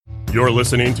You're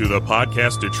listening to the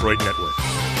Podcast Detroit Network.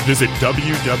 Visit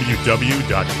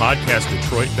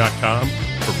www.podcastdetroit.com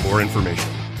for more information.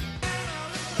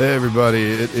 Hey, everybody.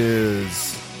 It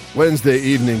is Wednesday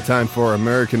evening, time for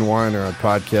American Whiner on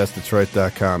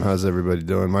podcastdetroit.com. How's everybody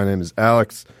doing? My name is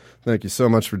Alex. Thank you so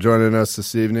much for joining us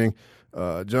this evening.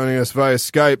 Joining us via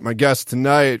Skype, my guest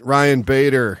tonight, Ryan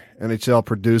Bader, NHL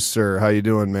producer. How you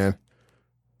doing, man?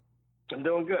 I'm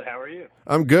doing good. How are you?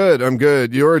 I'm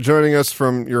good. You're joining us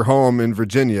from your home in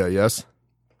Virginia, yes?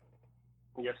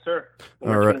 Yes, sir.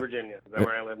 All right. Virginia. Is that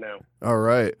where I live now? All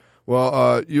right.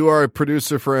 Well, you are a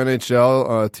producer for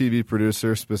NHL, TV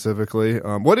producer specifically.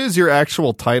 What is your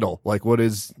actual title? Like, what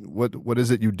is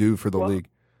it you do for the league?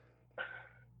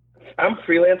 I'm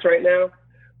freelance right now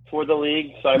for the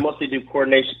league, so I mostly do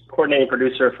coordinating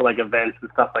producer for like events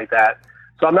and stuff like that.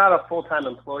 So I'm not a full-time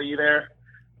employee there,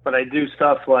 but I do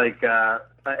stuff like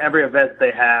every event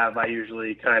they have. I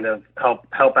usually kind of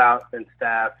help out and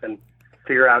staff and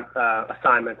figure out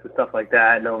assignments and stuff like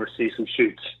that, and oversee some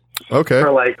shoots. Okay.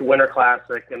 For like Winter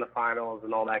Classic and the finals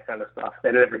and all that kind of stuff,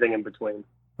 and everything in between.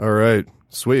 All right.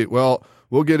 Sweet. Well,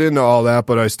 we'll get into all that,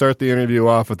 but I start the interview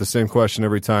off with the same question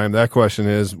every time. That question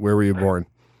is, where were you born?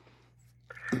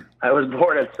 I was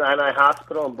born at Sinai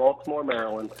Hospital in Baltimore,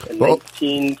 Maryland in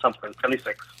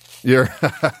 1976.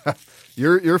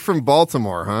 You're from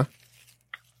Baltimore, huh?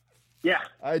 Yeah.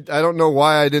 I don't know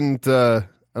why I didn't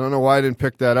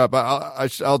pick that up.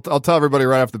 I'll tell everybody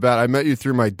right off the bat. I met you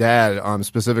through my dad,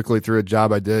 specifically through a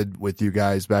job I did with you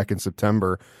guys back in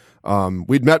September.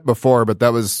 We'd met before, but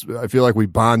I feel like we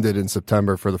bonded in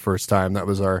September for the first time. That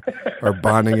was our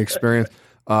bonding experience.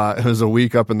 It was a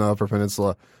week up in the Upper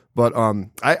Peninsula. But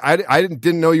I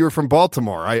didn't know you were from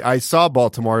Baltimore. I saw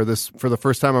Baltimore for the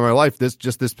first time in my life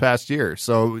this past year.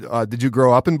 So did you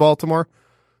grow up in Baltimore?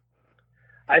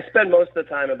 I spent most of the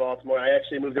time in Baltimore. I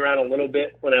actually moved around a little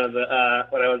bit when I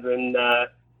was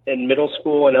in middle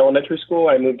school and elementary school.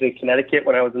 I moved to Connecticut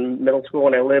when I was in middle school,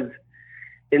 and I lived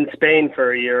in Spain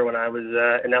for a year when I was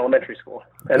in elementary school.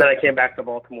 And then I came back to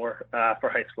Baltimore for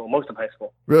high school, most of high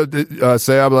school.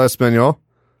 ¿Se habla español?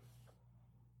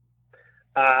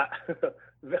 Un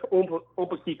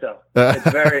poquito.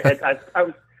 It's very.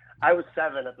 I was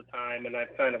 7 at the time, and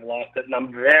I've kind of lost it. And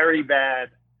I'm very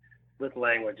bad with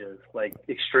languages, like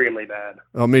extremely bad.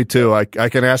 Oh, me too. I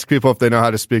can ask people if they know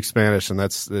how to speak Spanish, and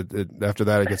that's it. After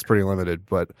that, it gets pretty limited.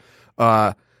 But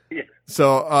yeah.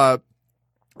 So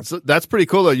that's pretty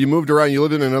cool, though. You moved around. You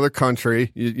lived in another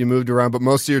country. You moved around, but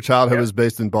most of your childhood was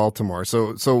based in Baltimore.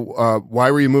 So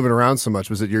why were you moving around so much?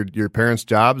 Was it your parents'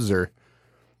 jobs or?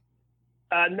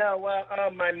 No, well,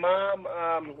 my mom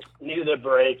needed a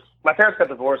break. My parents got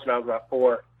divorced when I was about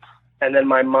 4, and then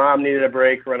my mom needed a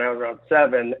break when I was around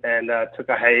 7 and took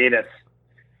a hiatus,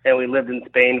 and we lived in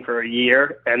Spain for a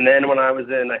year. And then when I was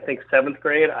in, I think, 7th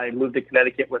grade, I moved to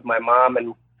Connecticut with my mom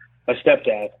and my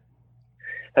stepdad.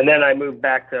 And then I moved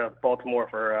back to Baltimore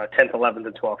for 10th, 11th,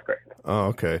 and 12th grade. Oh,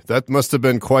 okay. That must have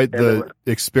been quite the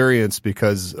experience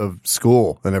because of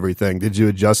school and everything. Did you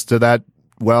adjust to that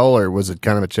well, or was it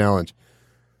kind of a challenge?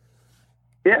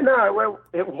 Yeah, no,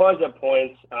 it was at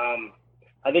points. I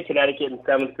think Connecticut in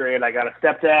 7th grade, I got a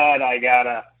stepdad. I got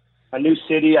a new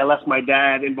city. I left my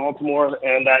dad in Baltimore,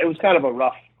 and it was kind of a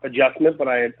rough adjustment, but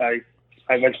I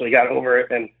eventually got over it,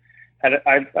 and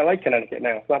I like Connecticut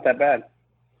now. It's not that bad.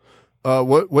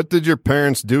 What did your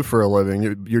parents do for a living?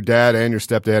 Your dad and your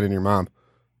stepdad and your mom?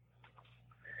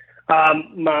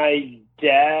 My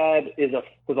dad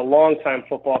was a longtime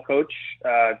football coach.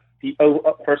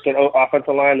 First on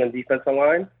offensive line, then defensive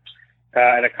line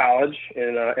at a college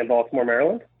in Baltimore,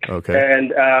 Maryland. Okay.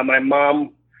 And my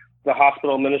mom was a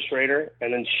hospital administrator,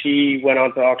 and then she went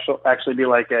on to actually be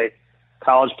like a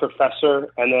college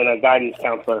professor and then a guidance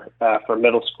counselor for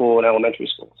middle school and elementary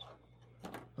schools.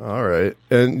 All right.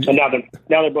 And now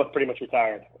they're both pretty much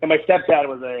retired. And my stepdad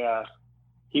was a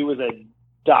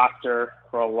doctor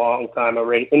for a long time,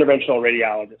 interventional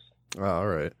radiologist. Oh, all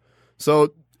right.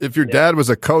 So if your dad was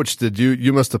a coach,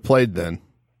 you must have played then?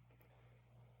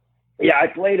 Yeah, I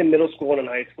played in middle school and in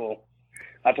high school.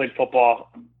 I played football.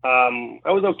 I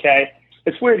was okay.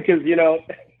 It's weird because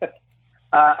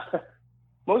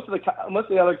most of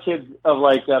the other kids of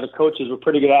the coaches were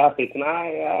pretty good athletes, and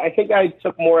I think I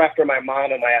took more after my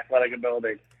mom and my athletic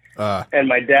ability, and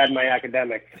my dad my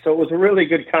academics. So it was a really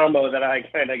good combo that I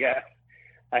kind of got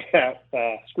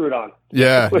screwed on.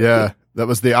 Yeah. That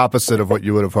was the opposite of what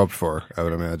you would have hoped for, I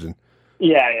would imagine.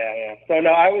 Yeah. So,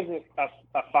 no, I was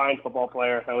a fine football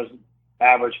player. I was an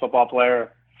average football player.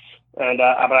 And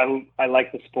but I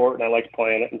like the sport, and I like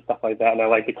playing it and stuff like that. And I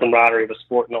like the camaraderie of the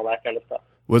sport and all that kind of stuff.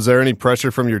 Was there any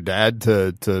pressure from your dad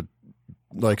to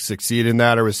like succeed in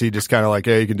that, or was he just kind of like,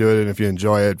 hey, you can do it, and if you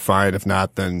enjoy it, fine. If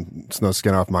not, then it's no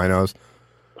skin off my nose.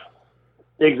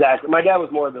 Exactly. My dad was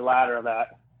more the latter of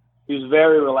that. He was a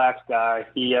very relaxed guy.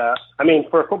 I mean,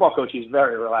 for a football coach, he's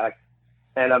very relaxed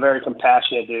and a very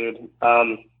compassionate dude. He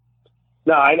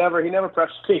never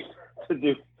pressured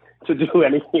me to do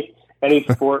any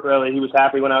sport really. He was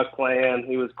happy when I was playing.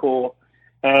 He was cool,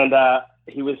 and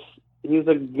he was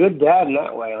a good dad in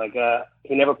that way. Like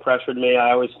he never pressured me.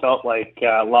 I always felt like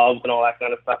loved and all that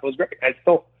kind of stuff. It was great.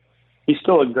 He's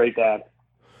still a great dad.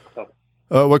 So.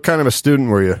 What kind of a student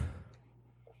were you?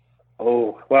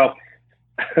 Oh well.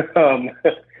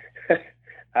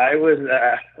 I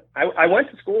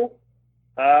went to school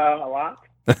a lot.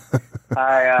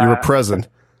 You were present.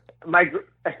 My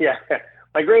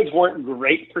grades weren't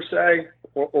great per se,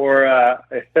 or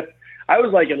I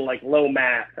was like in like low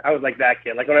math. I was like that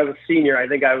kid. Like when I was a senior, I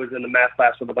think I was in the math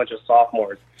class with a bunch of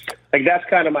sophomores. Like that's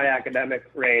kind of my academic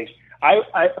range.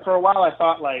 I for a while I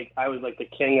thought like I was like the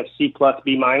king of C plus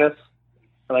B minus.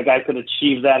 Like I could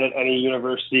achieve that at any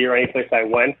university or any place I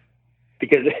went,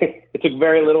 because it took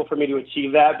very little for me to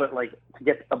achieve that. But like to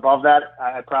get above that,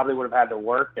 I probably would have had to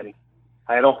work, and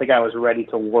I don't think I was ready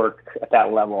to work at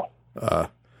that level.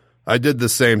 I did the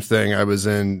same thing. I was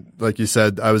in, like you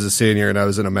said, I was a senior and I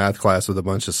was in a math class with a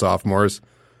bunch of sophomores.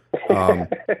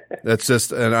 That's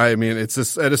just, and I mean, it's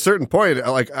just at a certain point,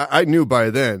 like I knew by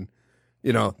then,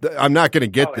 you know, I'm not going to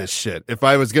get this shit. If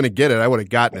I was going to get it, I would have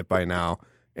gotten it by now.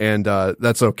 And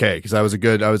that's okay, because I was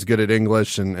good at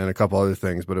English and a couple other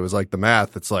things, but it was like the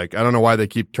math. It's like I don't know why they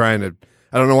keep trying.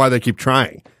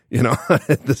 You know,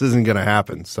 this isn't going to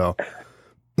happen. So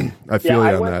I feel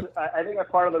you on that. I think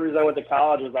part of the reason I went to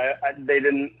college was they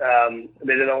didn't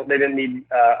need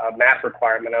a math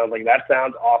requirement. I was like, that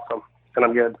sounds awesome, and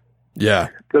I'm good. Yeah,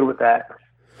 good with that.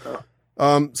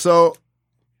 So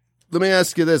let me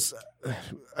ask you this.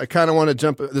 I kind of want to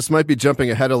jump. This might be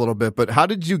jumping ahead a little bit, but how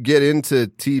did you get into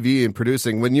TV and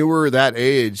producing when you were that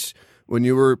age? When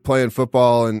you were playing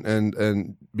football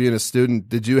and being a student,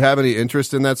 did you have any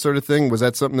interest in that sort of thing? Was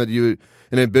that something that an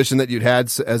ambition that you'd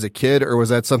had as a kid, or was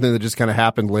that something that just kind of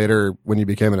happened later when you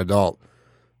became an adult?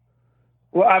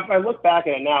 Well, I look back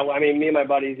at it now. I mean, me and my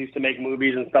buddies used to make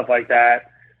movies and stuff like that,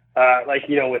 like,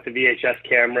 you know, with the VHS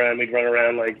camera, and we'd run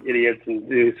around like idiots and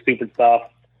do stupid stuff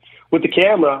with the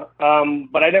camera.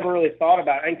 But I never really thought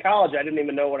about it. In college, I didn't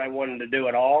even know what I wanted to do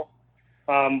at all.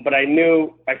 But I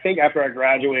think after I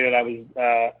graduated,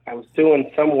 I was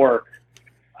doing some work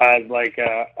as like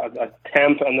a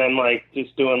temp, and then like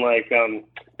just doing like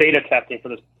beta testing for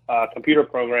this computer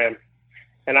program.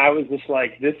 And I was just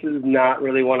like, this is not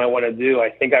really what I want to do. I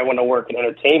think I want to work in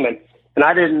entertainment. And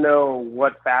I didn't know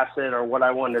what facet or what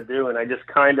I wanted to do. And I just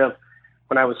kind of,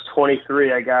 when I was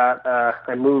 23,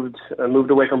 I moved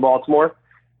away from Baltimore,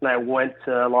 and I went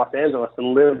to Los Angeles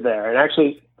and lived there. And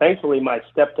actually, thankfully, my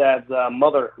stepdad's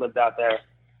mother lived out there,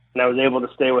 and I was able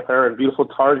to stay with her in beautiful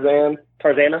Tarzana,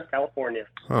 California.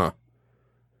 Huh.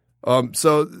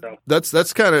 So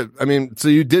that's kind of, I mean, so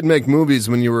you did make movies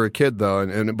when you were a kid, though,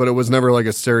 but it was never like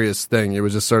a serious thing. It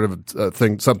was just sort of a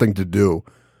thing, something to do.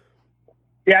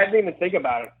 Yeah, I didn't even think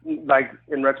about it. Like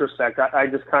in retrospect, I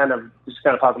just kind of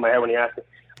popped in my head when you asked me.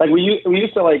 Like we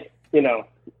used to, like, you know,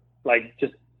 like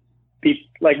just beat,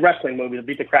 like wrestling movies,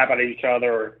 beat the crap out of each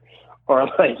other, or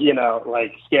like, you know,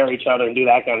 like scare each other and do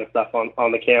that kind of stuff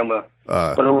on the camera.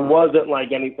 But it wasn't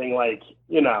like anything like,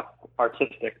 you know,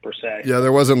 artistic per se. Yeah,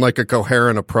 there wasn't like a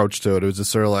coherent approach to it. It was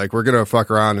just sort of like, we're gonna fuck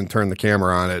around and turn the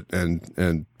camera on it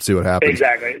and see what happens.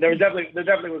 Exactly. There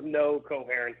definitely was no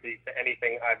coherency to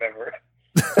anything I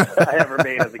ever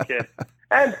made as a kid.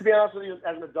 And to be honest with you,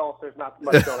 as an adult, there's not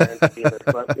much coherency either.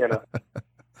 But you know,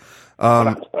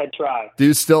 I try. Do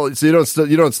you still? So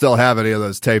you don't still have any of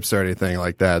those tapes or anything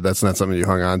like that? That's not something you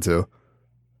hung on to.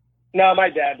 No, my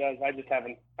dad does. I just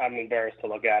haven't. I'm embarrassed to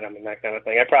look at them and that kind of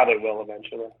thing. I probably will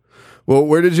eventually. Well,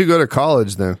 where did you go to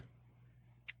college then?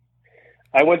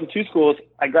 I went to two schools.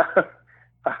 I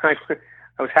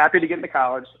was happy to get into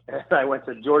college. I went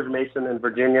to George Mason in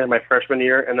Virginia my freshman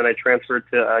year, and then I transferred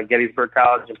to Gettysburg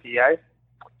College in PA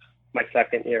my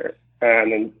second year,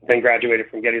 and then graduated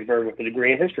from Gettysburg with a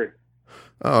degree in history.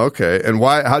 Oh, okay. And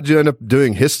why? How'd you end up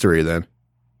doing history then?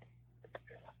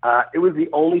 It was the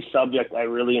only subject I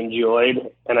really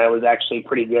enjoyed, and I was actually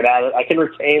pretty good at it. I can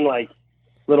retain like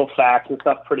little facts and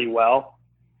stuff pretty well,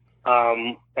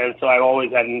 and so I've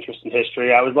always had an interest in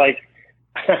history. I was like,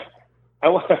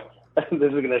 this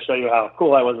is going to show you how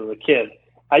cool I was as a kid.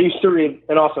 I used to read,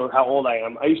 and also how old I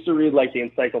am. I used to read like the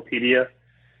encyclopedia,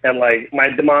 and like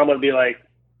the mom would be like,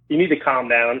 "You need to calm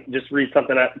down. Just read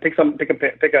something. Pick an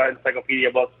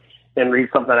encyclopedia book." and read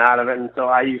something out of it. And so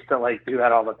I used to like do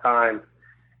that all the time.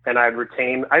 And I was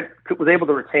able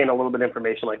to retain a little bit of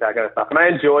information like that kind of stuff. And I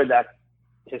enjoyed that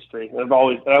history. I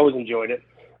always enjoyed it.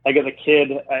 Like as a kid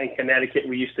in Connecticut,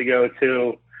 we used to go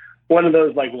to one of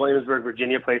those like Williamsburg,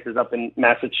 Virginia places up in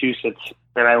Massachusetts.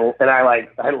 And I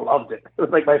loved it. It was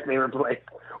like my favorite place,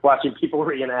 watching people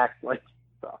reenact like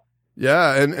stuff.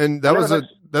 Yeah. And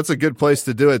that's a good place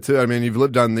to do it too. I mean, you've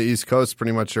lived on the East Coast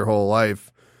pretty much your whole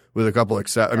life with a couple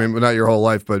not your whole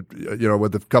life, but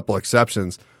with a couple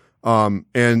exceptions.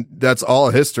 And that's all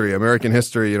history. American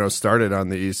history, started on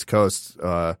the East Coast.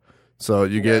 So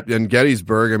you get in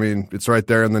Gettysburg. I mean, it's right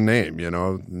there in the name,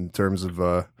 in terms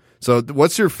of, so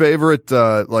what's your favorite,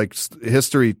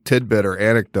 history tidbit or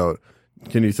anecdote?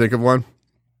 Can you think of one?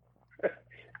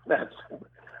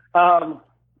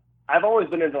 I've always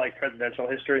been into like presidential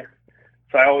history.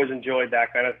 So I always enjoyed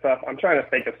that kind of stuff. I'm trying to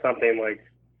think of something like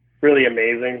really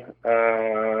amazing.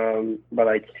 But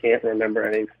I can't remember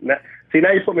any. See,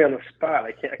 now you put me on the spot.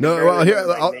 I can't. No, well, here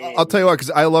I'll tell you what,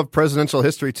 because I love presidential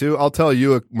history too. I'll tell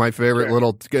you my favorite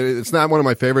little. It's not one of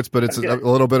my favorites, but it's a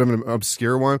little bit of an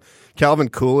obscure one. Calvin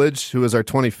Coolidge, who was our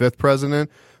 25th president,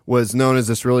 was known as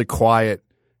this really quiet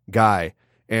guy.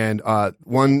 And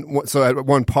so at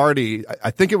one party,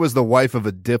 I think it was the wife of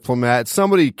a diplomat.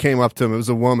 Somebody came up to him. It was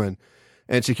a woman,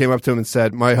 and she came up to him and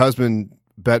said, "My husband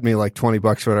bet me like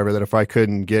 $20 or whatever that if I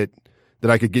could get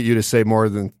you to say more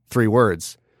than 3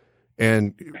 words."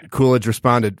 And Coolidge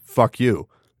responded, "Fuck you."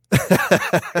 He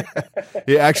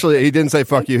didn't say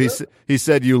 "fuck you." He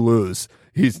said "you lose."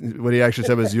 What he actually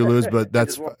said was "you lose," but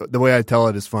that's the way I tell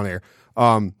it is funnier.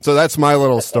 So that's my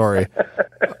little story.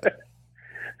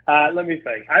 Let me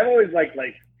think. I've always liked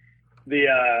the.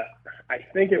 I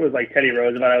think it was like Teddy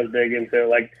Roosevelt. I was big into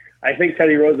like. I think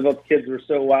Teddy Roosevelt's kids were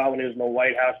so wild when he was in the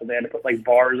White House that they had to put like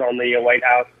bars on the White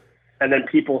House, and then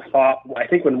people thought. I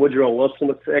think when Woodrow Wilson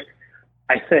was sick.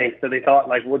 I think that they thought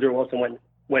like Woodrow Wilson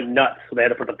went nuts, so they had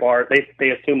to put the bar. They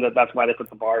assumed that that's why they put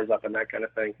the bars up and that kind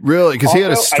of thing. Really, because he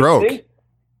had a stroke.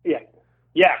 Yeah,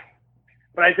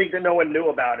 but I think that no one knew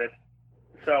about it,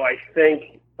 so I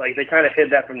think like they kind of hid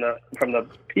that from the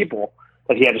people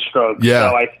that he had a stroke. Yeah,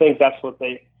 so I think that's what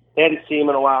they hadn't seen him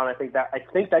in a while, and I think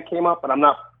that came up, but I'm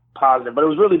not positive. But it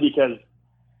was really because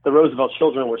the Roosevelt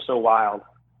children were so wild.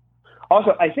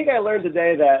 Also, I think I learned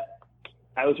today that.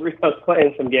 I was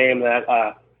playing some game that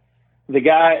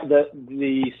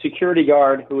the security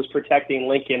guard who was protecting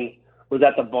Lincoln was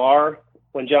at the bar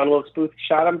when John Wilkes Booth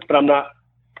shot him, but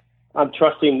I'm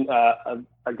trusting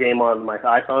a game on my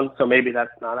iPhone, so maybe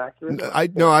that's not accurate.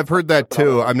 I've heard that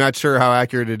too. I'm not sure how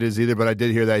accurate it is either, but I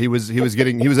did hear that he was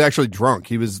actually drunk.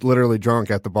 He was literally drunk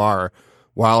at the bar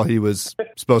while he was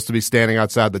supposed to be standing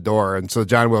outside the door, and so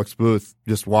John Wilkes Booth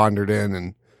just wandered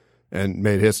in and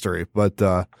made history.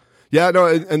 But yeah, no,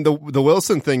 and the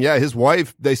Wilson thing, yeah,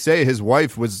 they say his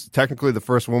wife was technically the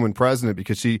first woman president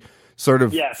because she sort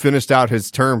of finished out his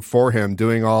term for him,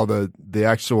 doing all the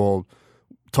actual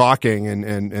talking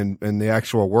and the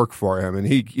actual work for him. And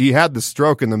he had the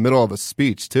stroke in the middle of a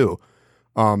speech too.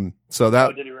 So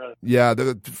that, did he really? Yeah,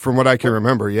 from what I can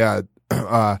remember, yeah.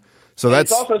 So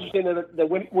that's it's also interesting that the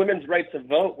women's right to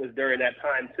vote was during that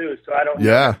time too. So I don't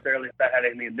know necessarily if that had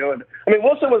anything to do with it. I mean,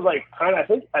 Wilson was like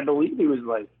I believe he was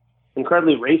like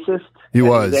incredibly racist. He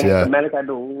was, anti-Semitic, I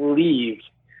believe.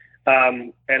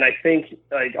 And I think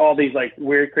like all these like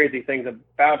weird, crazy things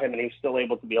about him, and he was still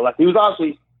able to be elected. He was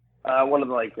obviously one of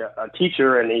the, like a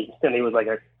teacher, and he was like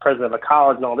a president of a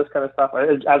college and all this kind of stuff,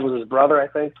 as was his brother, I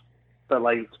think. But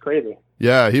like it's crazy.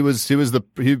 Yeah, he was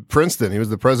Princeton. He was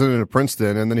the president of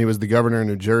Princeton, and then he was the governor of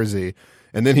New Jersey.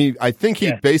 And then I think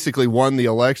he basically won the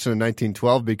election in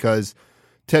 1912 because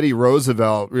Teddy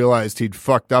Roosevelt realized he'd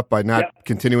fucked up by not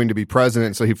continuing to be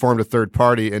president, so he formed a third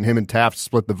party, and him and Taft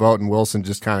split the vote, and Wilson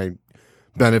just kind of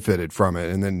benefited from it.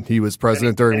 And then he was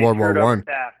president during World War I.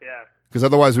 Because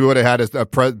otherwise we would have had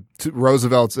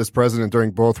Roosevelt as president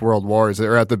during both world wars,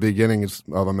 or at the beginning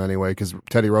of them anyway, because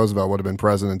Teddy Roosevelt would have been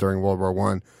president during World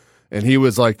War I. And he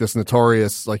was like this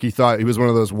notorious, like he thought he was one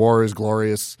of those war is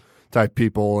glorious type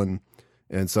people.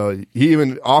 And so he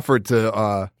even offered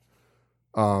to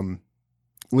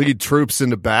lead troops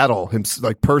into battle,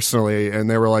 like personally, and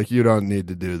they were like, "You don't need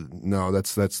to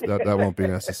that won't be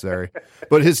necessary."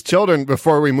 But his children,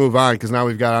 before we move on, because now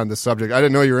we've got on this subject, I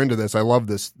didn't know you were into this. I love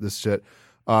this shit.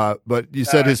 But you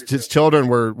said his children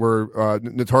were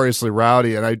notoriously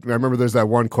rowdy, and I remember there's that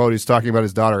one quote. He's talking about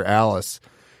his daughter Alice,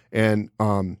 and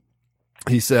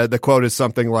he said the quote is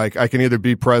something like, "I can either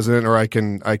be president or I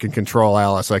can control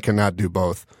Alice. I cannot do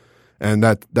both," and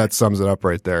that sums it up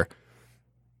right there.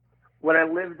 When I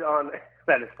lived on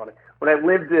That is funny. When I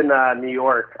lived in New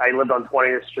York, I lived on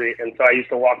 20th Street, and so I used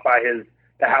to walk by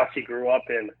the house he grew up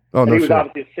in. Oh, and no he was shit.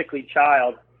 obviously a sickly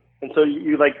child, and so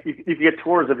you get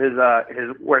tours of his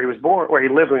where he was born, where he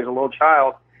lived when he was a little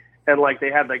child, and like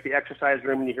they had like the exercise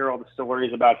room, and you hear all the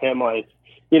stories about him, like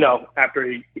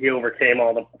after he overcame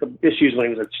all the issues when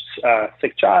he was a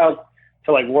sick child,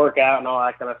 to like work out and all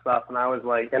that kind of stuff. And I was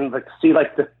like, and like to see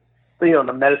like the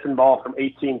medicine ball from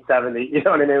 1870, you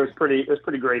know what I mean? It was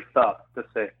pretty great stuff to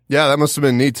see. Yeah, that must have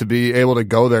been neat to be able to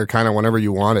go there kind of whenever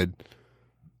you wanted.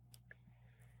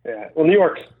 Yeah. Well, New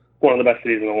York's one of the best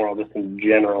cities in the world just in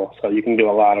general. So you can do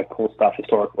a lot of cool stuff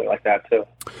historically like that too.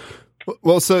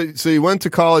 Well, so you went to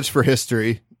college for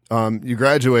history. You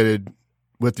graduated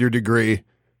with your degree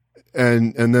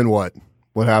and then what?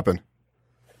 What happened?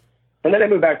 And then I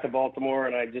moved back to Baltimore,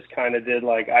 and I just kind of did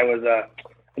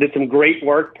I did some great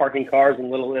work parking cars in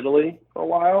Little Italy for a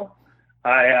while.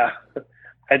 I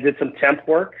did some temp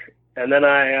work, and then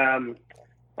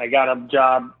I got a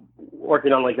job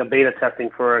working on like a beta testing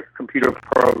for a computer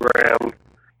program.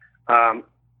 And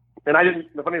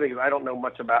the funny thing is I don't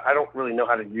really know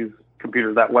how to use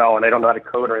computers that well, and I don't know how to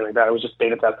code or anything like that. It was just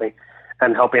beta testing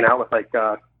and helping out with like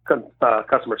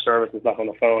customer service and stuff on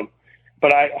the phone.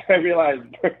 But I realized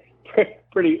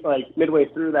pretty like midway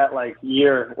through that like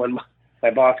year when my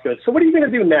boss goes, "So what are you going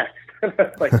to do next?" And I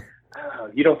was like, "Oh,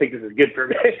 you don't think this is good for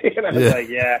me?" And I was like,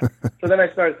 "Yeah." So then I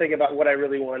started thinking about what I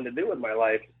really wanted to do with my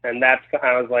life, and I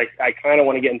was like, I kind of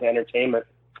want to get into entertainment,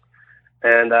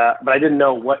 and but I didn't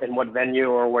know what venue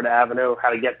or what avenue, how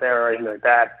to get there or anything like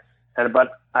that.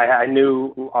 But I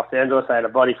knew Los Angeles. I had a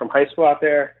buddy from high school out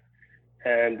there,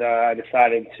 and I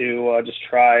decided to just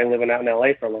try living out in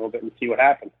LA for a little bit and see what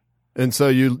happened. And so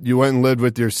you went and lived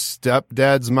with your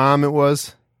stepdad's mom, it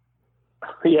was?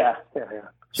 Yeah.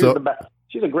 She was the best.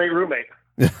 She's a great roommate.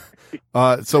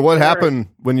 So what happened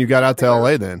when you got out to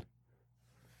LA then?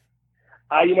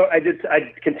 I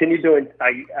continued doing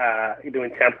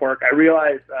temp work. I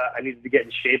realized I needed to get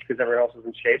in shape because everyone else was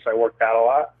in shape, so I worked out a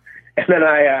lot. And then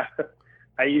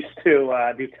I used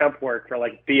to do temp work for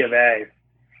like B of A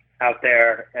out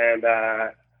there, and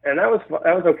that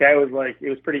was okay. It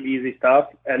was pretty easy stuff.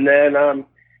 And then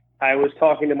I was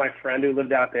talking to my friend who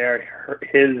lived out there,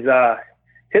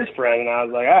 his friend, and I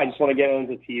was like, I just want to get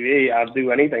into TV. I'll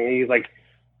do anything. And he's like,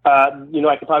 I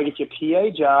could probably get you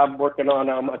a PA job working on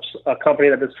a company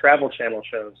that does Travel Channel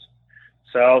shows.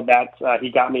 So that's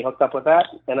he got me hooked up with that,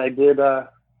 and I did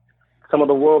some of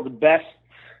the world's best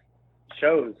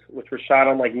shows, which were shot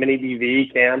on like mini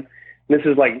DV cam. This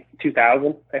is like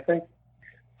 2000, I think.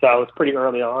 So it was pretty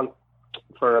early on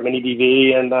for a mini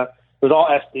DV, and it was all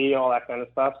SD, all that kind of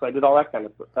stuff. So I did all that kind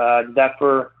of stuff. Did that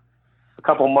for a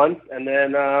couple months, and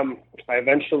then I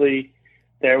eventually,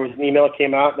 there was an email that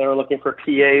came out. They were looking for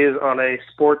PAs on a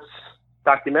sports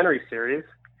documentary series,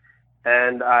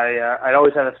 and I'd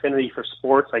always had affinity for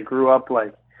sports. I grew up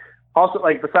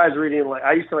besides reading,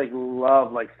 I used to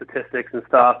love statistics and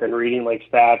stuff and reading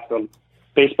stats on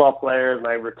baseball players, and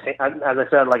I retain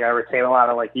a lot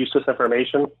of useless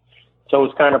information. So it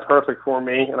was kind of perfect for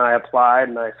me, and I applied,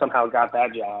 and I somehow got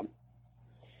that job.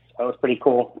 That was pretty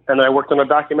cool. And I worked on a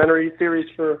documentary series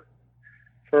for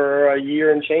a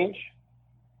year and change,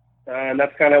 and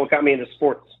that's kind of what got me into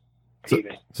sports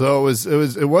TV. So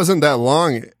it wasn't that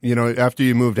long, after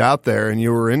you moved out there and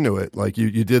you were into it. Like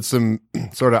you did some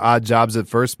sort of odd jobs at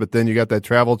first, but then you got that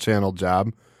Travel Channel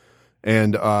job,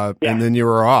 and then you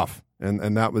were off.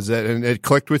 And that was it. And it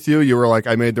clicked with you. You were like,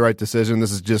 I made the right decision.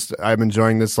 I'm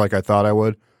enjoying this like I thought I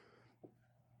would.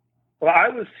 Well, I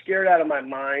was scared out of my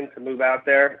mind to move out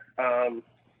there.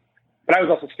 But I was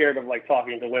also scared of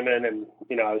talking to women, and,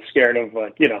 I was scared of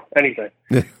anything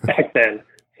back then.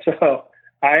 So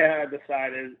I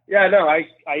decided,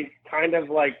 I kind of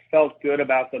felt good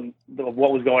about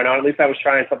what was going on. At least I was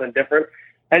trying something different.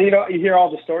 And, you hear all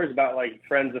the stories about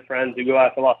friends of friends who go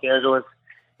out to Los Angeles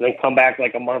and then come back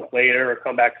a month later, or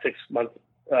come back 6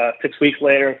 weeks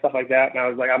later and stuff like that. And I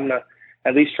was like, I'm going to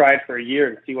at least try it for a year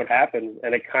and see what happens.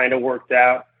 And it kind of worked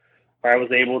out where I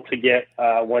was able to get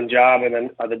one job, and then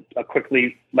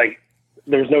quickly,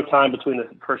 there was no time between the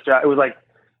first job. It was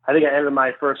I think I ended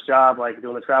my first job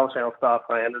doing the Travel Channel stuff.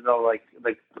 I ended up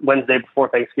Wednesday before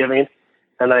Thanksgiving,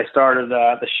 and then I started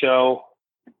the show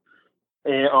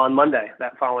on Monday,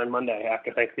 that following Monday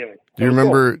after Thanksgiving. Do you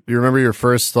remember your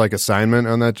first assignment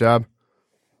on that job?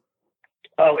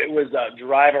 Oh, it was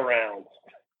drive around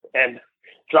and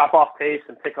drop off tapes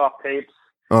and pick up tapes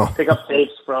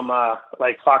from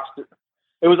Fox.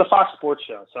 It was a Fox Sports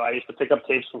show, so I used to pick up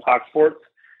tapes from Fox Sports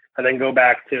and then go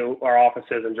back to our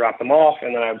offices and drop them off,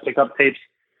 and then I would pick up tapes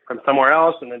from somewhere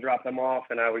else and then drop them off.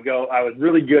 And I was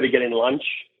really good at getting lunch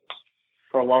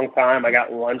for a long time. I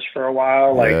got lunch for a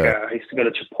while. I used to go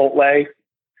to Chipotle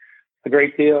a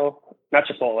great deal. Not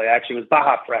Chipotle, actually. It was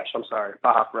Baja Fresh. I'm sorry,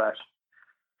 Baja Fresh.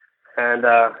 And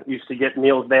used to get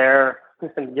meals there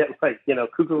and get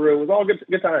kookaroo. It was all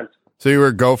good times. So you were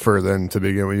a gopher then to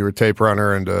begin with. You were a tape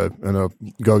runner and a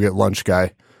go get lunch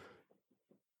guy.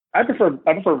 I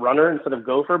prefer runner instead of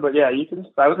gopher, but yeah,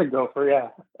 I was a gopher. Yeah,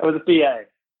 I was a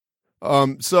PA.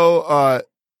 So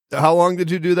how long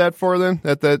did you do that for then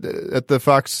at the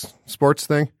Fox Sports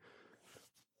thing?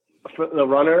 For the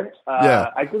runner,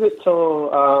 I did it till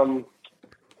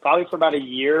probably for about a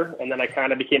year, and then I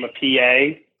kind of became a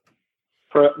PA.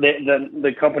 For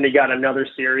the company got another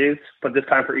series, but this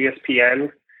time for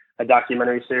ESPN, a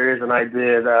documentary series, and I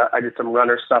did some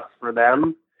runner stuff for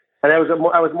them. And I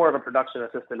was more of a production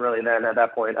assistant really then. At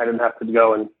that point, I didn't have to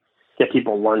go and get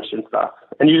people lunch and stuff.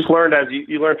 And you just learned as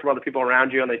you learned from other people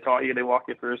around you, and they taught you, they walked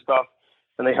you through stuff,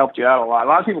 and they helped you out a lot. A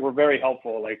lot of people were very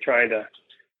helpful, like trying to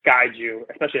guide you,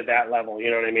 especially at that level. You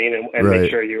know what I mean? And right.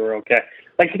 Make sure you were okay.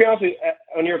 Like to be honest with you,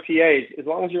 when you're a PA, as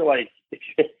long as you're like,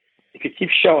 if you keep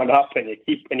showing up and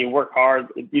you work hard,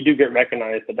 you do get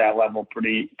recognized at that level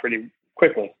pretty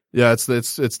quickly. Yeah,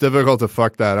 it's difficult to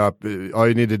fuck that up. All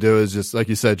you need to do is just, like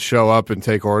you said, show up and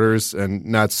take orders and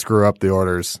not screw up the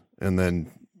orders, and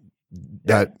then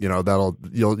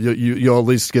you'll at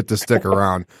least get to stick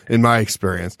around. In my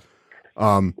experience,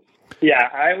 yeah,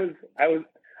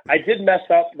 I did mess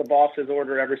up the boss's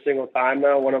order every single time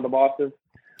though. One of the bosses,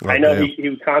 I know he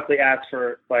would constantly ask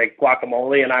for like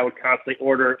guacamole, and I would constantly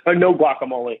order no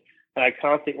guacamole, and I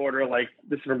constantly order like,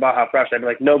 this is from Baja Fresh. I'd be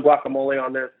like, no guacamole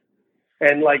on this.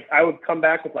 And like I would come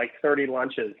back with like 30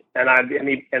 lunches, and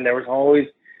there was always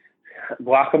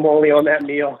guacamole on that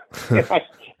meal. I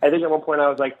think at one point I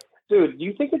was like, "Dude, do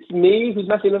you think it's me who's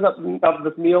messing up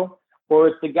this meal, or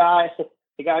it's the guy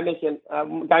making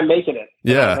it?"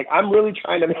 Yeah, like I'm really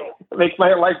trying to make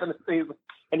my life in the season.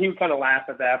 And he would kind of laugh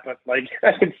at that, but like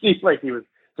I could see like he was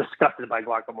disgusted by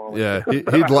guacamole. Yeah,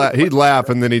 he'd laugh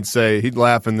and then he'd say,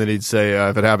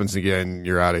 if it happens again,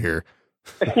 you're out of here.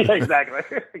 Yeah, exactly.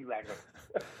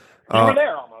 You were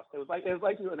there almost. It was like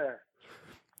you were there.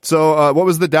 So, what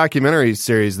was the documentary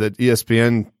series that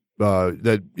ESPN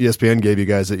gave you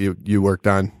guys that you worked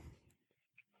on?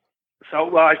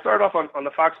 So, I started off on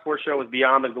the Fox Sports show with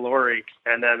Beyond the Glory,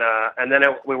 and then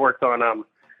we worked on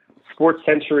Sports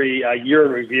Century Year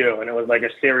in Review, and it was like a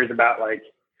series about like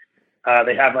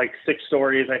they have like 6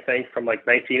 stories I think from like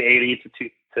 1980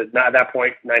 to at that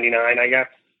point 99 I guess,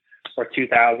 or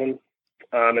 2000,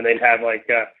 and they'd have like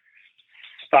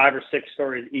 5 or 6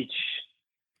 stories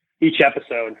each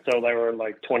episode. So there were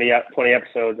like 20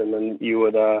 episodes, and then you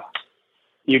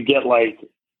get like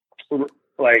if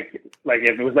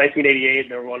it was 1988,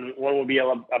 there one would be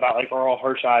about like Earl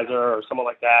Hershiser or someone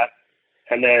like that,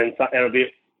 and then it would be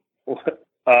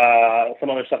some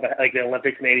other stuff like the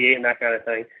Olympics in '88 and that kind of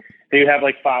thing. And you'd have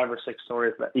like 5 or 6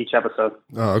 stories each episode.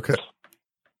 Oh, okay.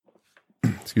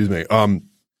 Excuse me.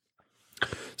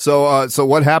 So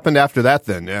what happened after that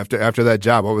then? After that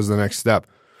job, what was the next step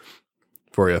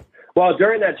for you? Well,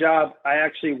 during that job, I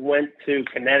actually went to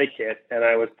Connecticut, and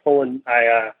I was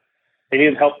I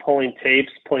needed help pulling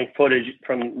footage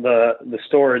from the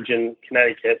storage in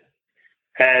Connecticut,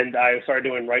 and I started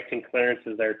doing rights and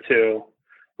clearances there too,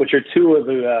 which are 2 of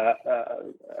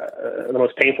the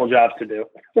most painful jobs to do.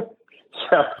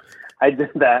 So I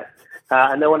did that.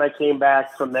 And then when I came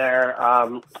back from there,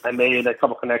 I made a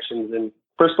couple connections in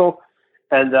Bristol,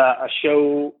 and a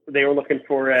show they were looking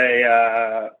for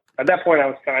at that point I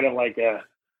was kind of like I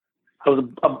was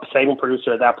a segment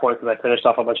producer at that point because I finished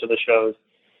off a bunch of the shows.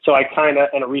 So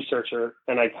and a researcher,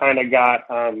 and I kind of got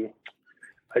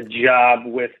a job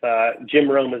with Jim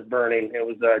Rome is Burning. It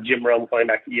was Jim Rome going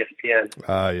back to ESPN.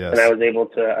 Yes. And I was able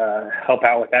to help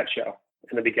out with that show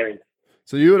in the beginning.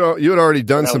 So you had already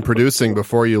done some producing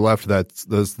before you left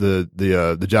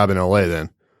the job in LA then?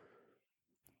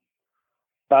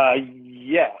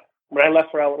 Yeah. When I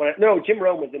left for LA, Jim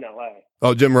Rome was in LA.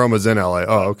 Oh, Jim Rome was in LA.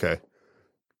 Oh, okay.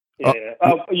 Yeah.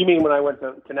 Oh, you mean when I went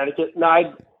to Connecticut? No,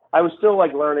 I was still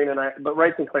like learning, but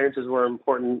rights and clearances were an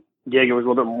important gig. It was a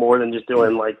little bit more than just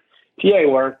doing like PA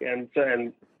work and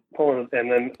pulling.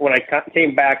 And then when I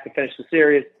came back to finish the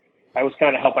series, I was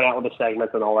kind of helping out with the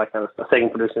segments and all that kind of stuff,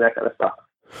 segment producing, that kind of stuff.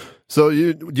 So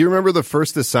do you remember the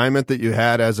first assignment that you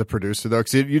had as a producer though?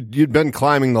 Because you'd been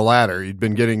climbing the ladder, you'd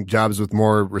been getting jobs with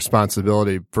more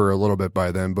responsibility for a little bit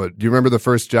by then. But do you remember the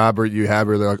first job where you had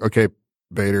where they're like, okay,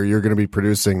 Bader, you're going to be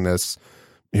producing this.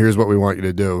 Here's what we want you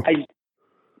to do.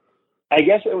 I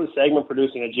guess it was segment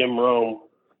producing at Jim Rome.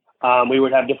 We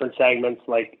would have different segments.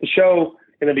 Like the show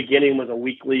in the beginning was a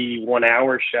weekly 1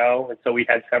 hour show. And so we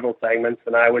had several segments,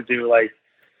 and I would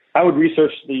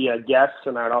research the guests,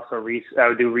 and I would also I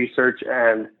would do research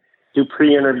and do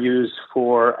pre-interviews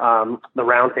for the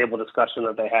roundtable discussion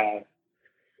that they had.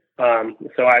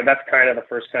 That's kind of the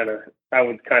first I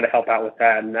would kind of help out with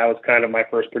that, and that was kind of my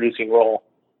first producing role,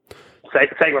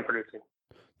 segment producing.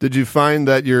 Did you find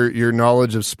that your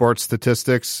knowledge of sports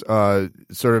statistics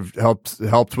sort of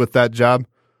helped with that job?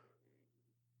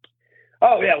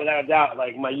 Oh yeah, without a doubt.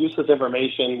 Like my useless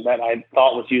information that I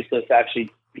thought was useless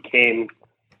actually became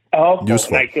helpful.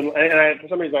 Useful. And for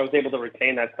some reason, I was able to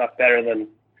retain that stuff better than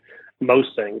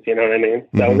most things. You know what I mean?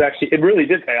 So it really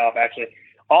did pay off. Actually,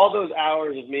 all those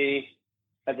hours of me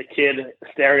as a kid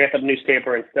staring at the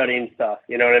newspaper and studying stuff.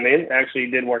 You know what I mean? Actually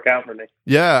did work out for me.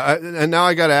 Yeah. And now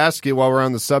I got to ask you, while we're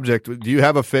on the subject, do you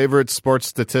have a favorite sports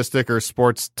statistic or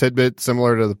sports tidbit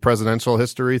similar to the presidential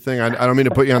history thing? I don't mean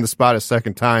to put you on the spot a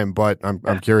second time, but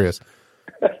I'm curious.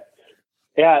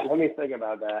 Yeah. Let me think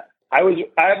about that.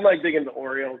 I'm like big into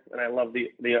Orioles, and I love the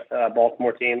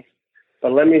Baltimore teams,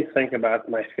 but let me think about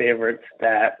my favorite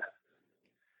stat.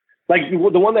 Like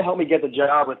the one that helped me get the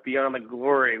job with Beyond the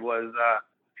Glory was,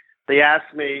 they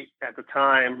asked me at the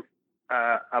time,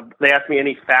 they asked me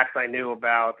any facts I knew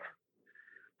about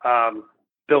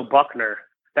Bill Buckner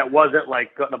that wasn't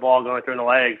like the ball going through the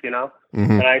legs, you know?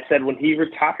 Mm-hmm. And I said when he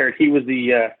retired, he was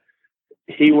the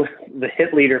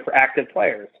hit leader for active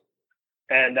players.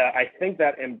 And I think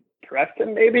that impressed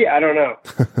him, maybe. I don't know.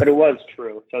 But it was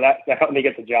true. So that helped me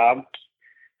get the job.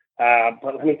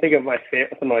 But let me think of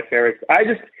some of my favorites. I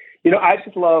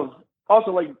just love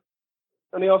also like,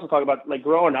 let me also talk about like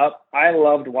growing up, I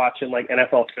loved watching like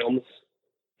NFL films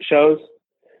shows.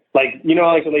 Like, you know,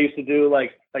 like when they used to do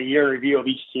like a year review of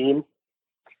each team,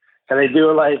 and they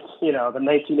do like, you know, the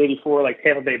 1984 like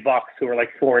Tampa Bay Bucks who were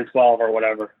like 4-12 or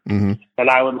whatever. Mm-hmm. And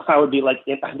I would be like,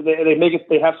 they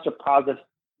have such a positive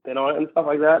spin on it and stuff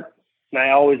like that. And I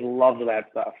always loved that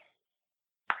stuff.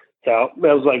 So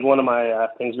that was like one of my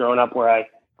things growing up where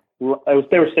they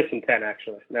were 6-10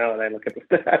 actually. Now that I look at the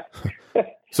stats.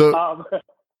 So,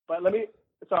 but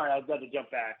sorry, I've got to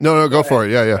jump back. No, go for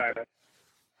it. Yeah. Sorry,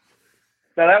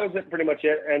 no, that was pretty much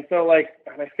it. And so like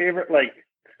my favorite, like,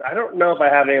 I don't know if I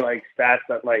have any like stats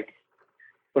that like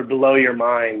would blow your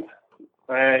mind.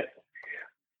 I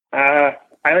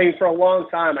mean, for a long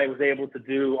time, I was able to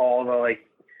do all the like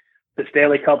the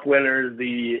Stanley Cup winners,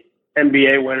 the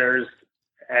NBA winners,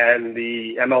 and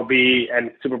the MLB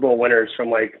and Super Bowl winners from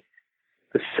like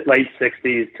the late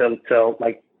 60s till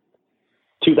like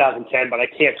 2010, but I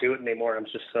can't do it anymore. I'm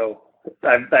just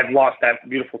I've lost that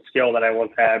beautiful skill that I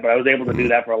once had, but I was able to do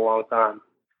that for a long time.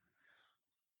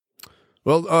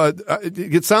 Well,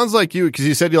 it sounds like because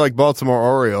you said you like Baltimore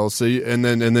Orioles, so and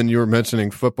then you were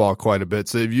mentioning football quite a bit.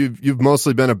 So you've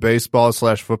mostly been a baseball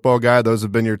 / football guy. Those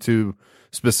have been your two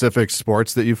specific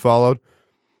sports that you followed.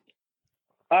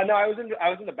 No, I was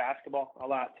into basketball a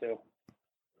lot too.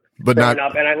 But growing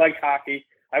up, and I liked hockey.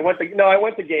 I went to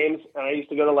games, and I used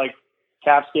to go to like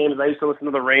Caps games. I used to listen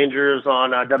to the Rangers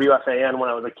on WFAN when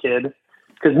I was a kid,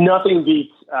 because nothing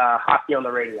beats hockey on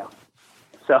the radio.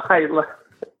 So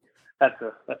that's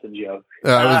a joke.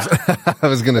 I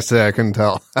was going to say I couldn't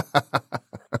tell.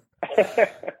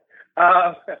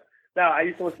 No, I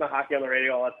used to listen to hockey on the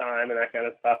radio all the time and that kind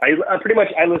of stuff.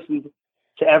 I listened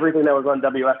to everything that was on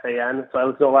WFAN. So I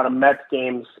listened to a lot of Mets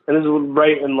games, and this was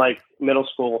right in like middle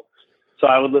school. So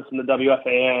I would listen to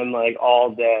WFAN like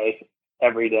all day,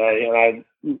 every day. And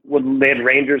they had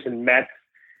Rangers and Mets,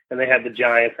 and they had the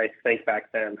Giants, I think,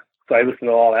 back then. So I listened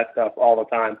to all that stuff all the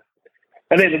time.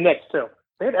 And they had the Knicks too.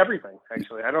 They had everything,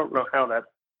 actually. I don't know how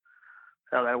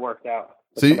that worked out.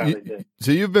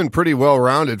 So you've been pretty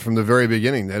well-rounded from the very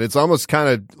beginning. Then it's almost kind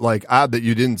of like odd that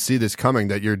you didn't see this coming,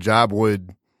 that your job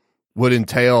would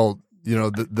entail, you know,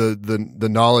 the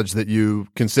knowledge that you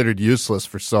considered useless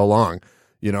for so long.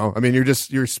 You know, I mean,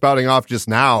 you're spouting off just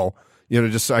now. You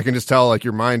know, I can just tell like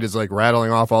your mind is like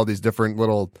rattling off all these different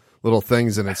little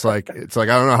things, and it's like I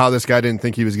don't know how this guy didn't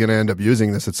think he was going to end up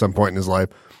using this at some point in his life.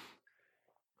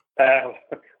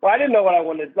 Well, I didn't know what I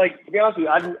wanted. Like, to be honest with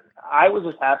you, I was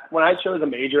just happy when I chose a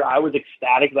major. I was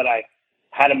ecstatic that I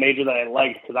had a major that I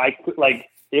liked, because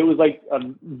it was like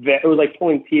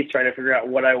pulling teeth trying to figure out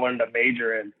what I wanted to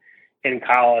major in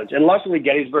college. And luckily,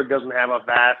 Gettysburg doesn't have a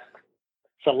vast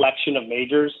selection of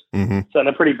majors, so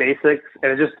they're pretty basic.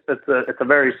 And it's a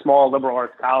very small liberal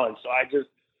arts college. So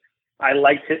I was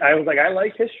like, I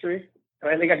like history,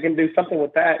 and I think I can do something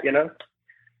with that, you know.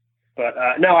 But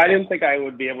no, I didn't think I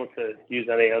would be able to use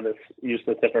any of this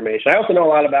useless information. I also know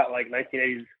a lot about like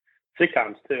 1980s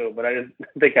sitcoms too, but I didn't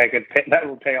think that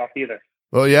would pay off either.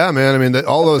 Well, yeah, man. I mean,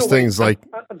 all those things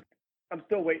I'm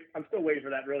still waiting for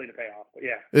that really to pay off. But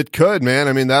yeah, it could, man.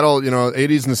 I mean,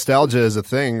 80s nostalgia is a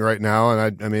thing right now.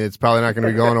 And I mean, it's probably not going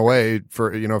to be going away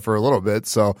for a little bit.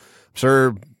 So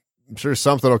I'm sure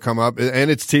something will come up, and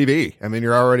it's TV. I mean,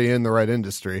 you're already in the right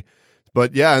industry.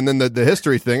 But yeah, and then the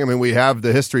history thing. I mean, we have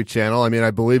the History Channel. I mean,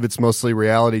 I believe it's mostly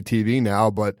reality TV now,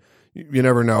 but you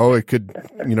never know. It could,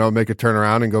 make a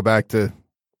turnaround and go back to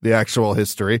the actual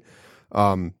history.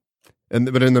 But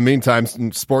in the meantime,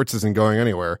 sports isn't going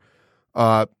anywhere.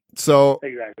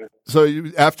 Exactly.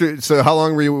 So how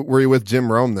long were you with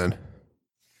Jim Rome then?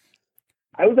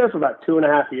 I was there for about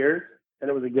 2.5 years, and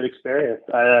it was a good experience.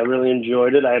 I really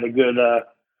enjoyed it. I had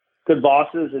good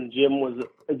bosses, and Jim was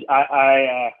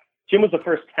the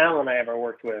first talent I ever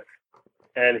worked with,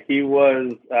 and he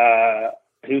was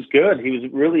good. He was a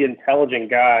really intelligent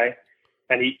guy,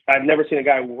 and I've never seen a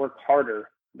guy work harder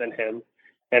than him.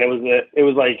 And it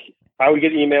was like I would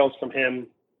get emails from him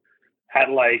at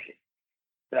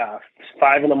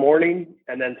 5 in the morning,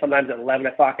 and then sometimes at 11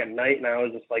 o'clock at night, and I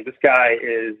was just like, this guy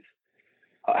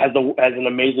has an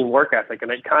amazing work ethic, and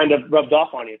it kind of rubbed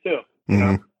off on you too,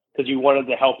 because you wanted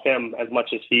to help him as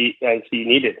much as he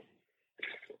needed.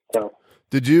 So,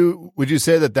 would you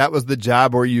say that was the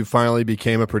job where you finally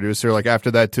became a producer? Like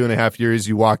after that 2.5 years,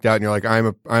 you walked out and you're like,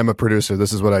 I'm a producer.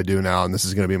 This is what I do now, and this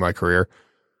is going to be my career.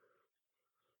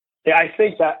 Yeah, I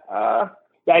think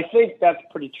that's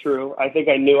pretty true. I think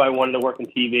I knew I wanted to work in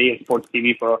TV and sports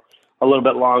TV for a little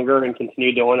bit longer and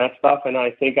continue doing that stuff. And I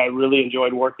think I really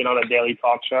enjoyed working on a daily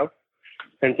talk show.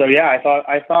 And so, yeah, I thought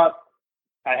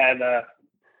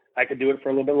I could do it for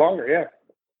a little bit longer. Yeah.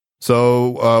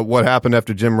 So what happened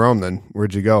after Jim Rome then?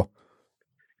 Where'd you go?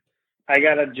 I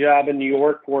got a job in New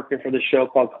York working for the show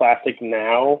called Classic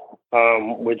Now,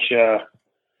 which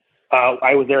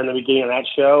I was there in the beginning of that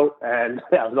show, and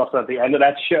I was also at the end of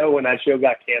that show when that show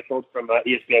got canceled from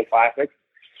ESPN Classic.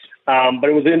 But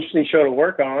it was an interesting show to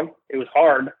work on. It was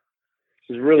hard.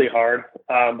 It was really hard.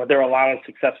 But there were a lot of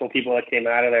successful people that came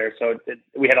out of there. So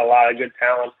we had a lot of good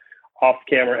talent off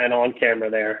camera and on camera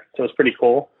there. So it was pretty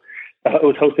cool. It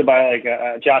was hosted by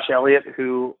Josh Elliott,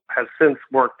 who has since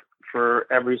worked for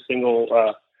every single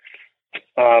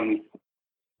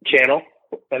channel.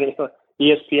 I think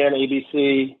ESPN,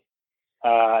 ABC.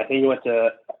 I think he went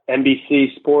to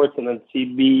NBC Sports and then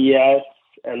CBS,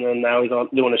 and then now he's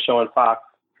doing a show on Fox.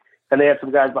 And they have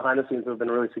some guys behind the scenes who have been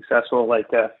really successful,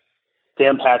 like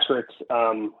Dan Patrick's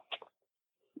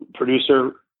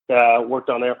producer worked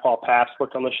on there. Paul Paps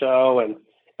worked on the show, and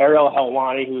Ariel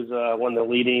Helwani, who's one of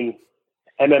the leading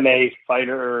MMA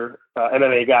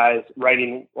MMA guys,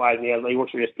 writing-wise, and he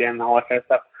works for ESPN and all that kind of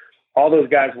stuff. All those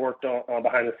guys worked on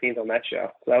behind the scenes on that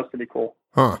show, so that was pretty cool.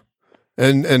 Huh.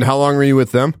 And how long were you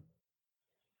with them?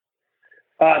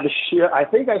 I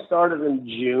think I started in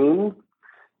June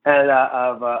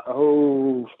of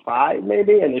 2005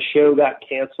 maybe, and the show got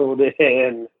canceled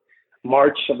in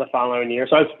March of the following year.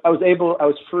 So I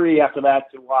was free after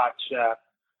that to watch.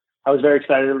 I was very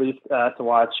excited at least to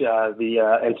watch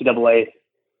the NCAA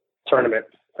tournament.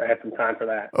 I had some time for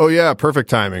that. Oh yeah, perfect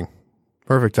timing.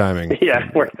 Yeah,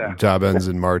 it worked out. Job ends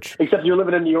in March. Except you're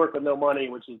living in New York with no money,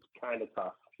 which is kind of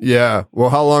tough. Yeah. Well,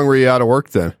 how long were you out of work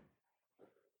then?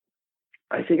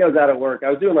 I think I was out of work.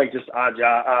 I was doing like just odd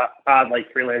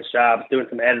freelance jobs, doing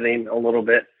some editing a little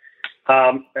bit.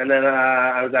 And then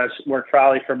I was out of work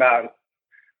probably for about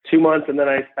 2 months. And then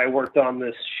I worked on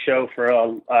this show for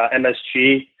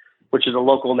MSG, which is a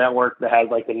local network that has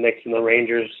like the Knicks and the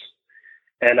Rangers.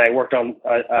 And I worked on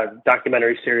a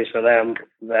documentary series for them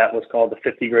that was called The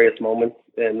 50 Greatest Moments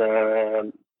in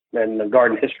the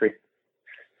Garden History.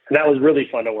 And that was really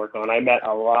fun to work on. I met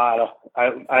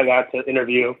I got to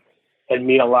interview and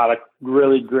meet a lot of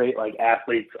really great like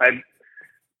athletes. One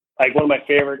of my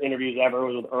favorite interviews ever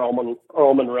was with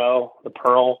Earl Monroe, the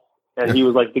Pearl, and he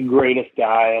was like the greatest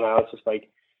guy. And I was just like,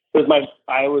 it was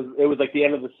like the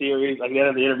end of the series, like the end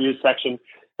of the interview section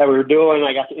that we were doing.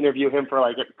 I got to interview him for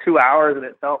like 2 hours, and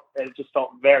I felt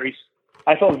very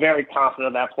confident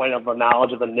at that point of the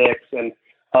knowledge of the Knicks and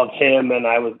of him. And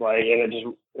I was like, and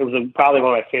it was probably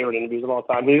one of my favorite interviews of all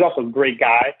time. But he's also a great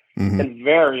guy and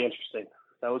very interesting.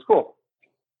 That was cool.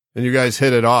 And you guys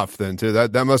hit it off then too.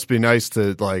 That must be nice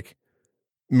to like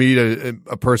meet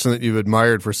a person that you've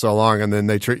admired for so long, and then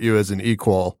they treat you as an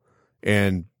equal,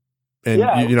 and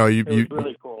yeah, you was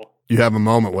really cool. You have a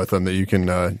moment with them that you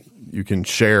can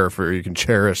cherish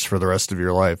for the rest of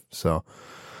your life. So,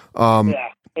 yeah,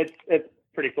 it's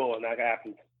pretty cool when that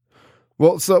happens.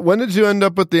 Well, so when did you end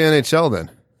up with the NHL then?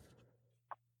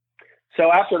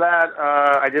 So after that,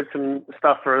 I did some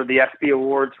stuff for the SB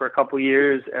Awards for a couple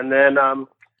years, and then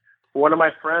one of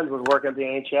my friends was working at the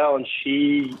NHL, and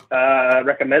she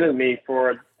recommended me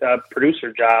for a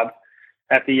producer job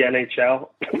at the NHL,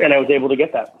 and I was able to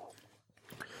get that.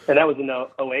 And that was in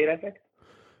 2008, I think.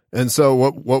 And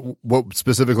so what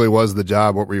specifically was the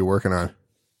job? What were you working on?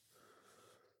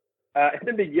 In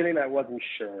the beginning, I wasn't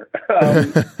sure,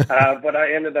 but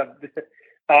I ended up.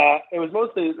 It was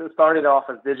mostly it started off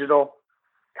as digital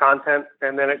content,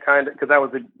 and then it because that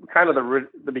was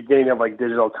the beginning of like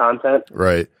digital content,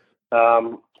 right?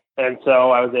 And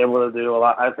so I was able to do a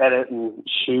lot. I edit and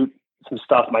shoot some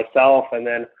stuff myself, and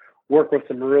then work with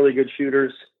some really good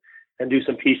shooters, and do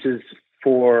some pieces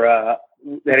for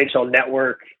the NHL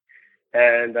Network,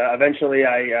 and eventually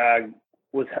I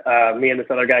was me and this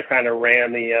other guy kind of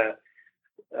ran the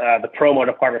promo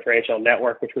department for NHL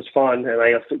Network, which was fun. And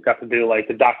I also got to do like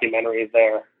the documentaries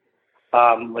there,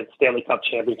 like Stanley Cup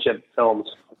championship films.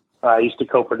 I used to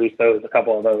co-produce those, a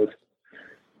couple of those.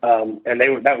 And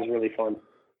that was really fun.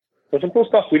 There's some cool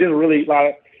stuff. We did a really lot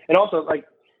of, and also like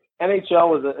NHL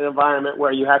was an environment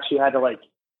where you actually had to like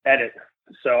edit.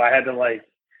 So I had to like,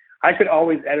 I could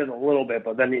always edit a little bit,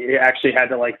 but then you actually had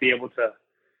to like be able to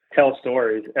tell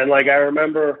stories. And like, I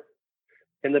remember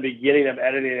in the beginning of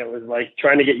editing, it was like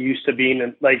trying to get used to being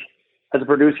in, like, as a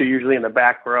producer, usually in the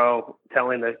back row,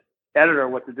 telling the editor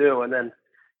what to do. And then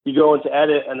you go into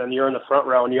edit, and then you're in the front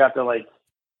row, and you have to like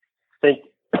think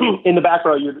in the back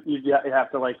row. You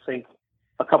have to like think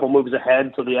a couple moves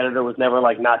ahead, so the editor was never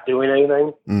like not doing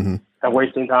anything and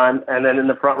wasting time. And then in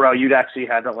the front row, you'd actually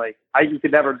had to like you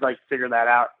could never like figure that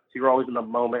out. So you're always in the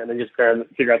moment, and then just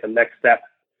figure out the next step.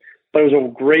 But it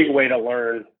was a great way to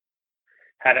learn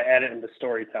how to edit and to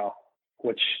storytell,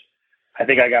 which I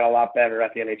think I got a lot better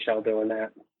at the NHL doing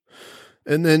that.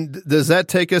 And then does that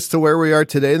take us to where we are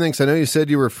today? Thanks. I know you said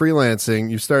you were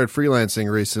freelancing. You started freelancing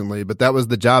recently, but that was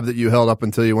the job that you held up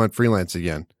until you went freelance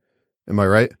again. Am I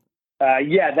right?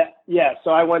 Yeah.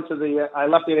 So I left the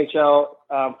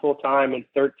NHL full time in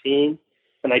 2013,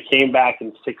 and I came back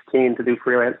in 2016 to do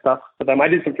freelance stuff. But then I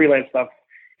did some freelance stuff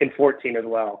in 2014 as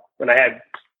well. Then I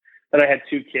had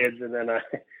 2 kids, and then I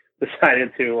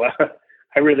decided to.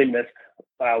 I really missed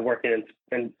working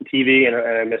in TV, and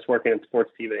I miss working in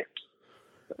sports TV.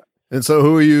 And so,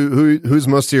 who's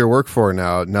most of your work for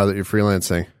now that you're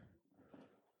freelancing?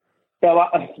 Yeah,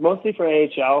 it's mostly for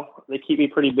NHL. They keep me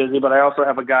pretty busy, but I also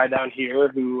have a guy down here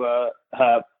who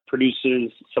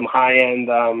produces some high-end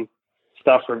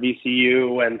stuff for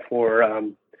VCU and for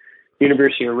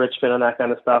University of Richmond and that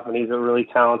kind of stuff. And he's a really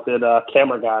talented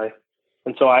camera guy.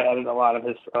 And so I edit a lot of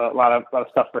his a lot of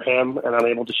stuff for him, and I'm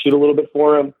able to shoot a little bit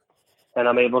for him, and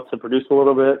I'm able to produce a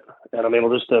little bit, and I'm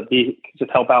able just to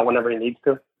help out whenever he needs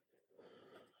to,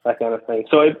 that kind of thing.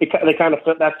 So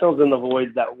that fills in the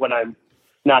void that when I'm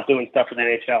not doing stuff for the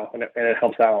NHL, and it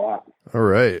helps out a lot. All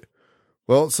right.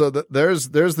 Well, so there's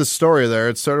the story there.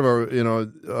 It's sort of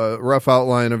a rough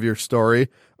outline of your story.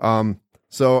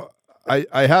 So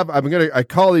I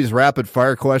call these rapid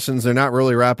fire questions. They're not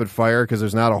really rapid fire because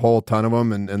there's not a whole ton of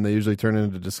them, and they usually turn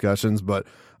into discussions. But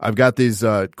I've got these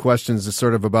questions just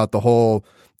sort of about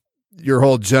your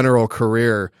whole general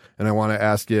career, and I want to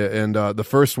ask you. And the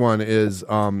first one is,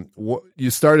 you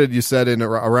said in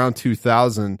around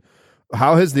 2000.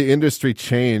 How has the industry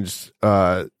changed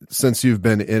since you've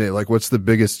been in it? Like, what's the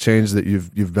biggest change that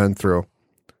you've been through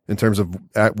in terms of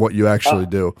what you actually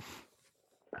do?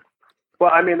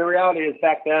 Well, I mean, the reality is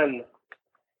back then,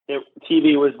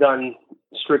 TV was done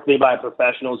strictly by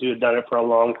professionals who had done it for a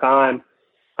long time.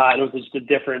 And it was just a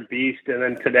different beast. And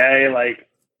then today, like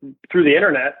through the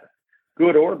internet,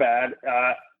 good or bad,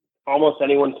 almost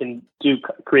anyone can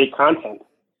create content,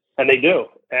 and they do.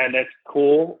 And it's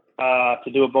cool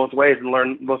to do it both ways and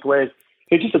learn both ways.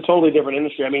 It's just a totally different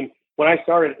industry. I mean, when I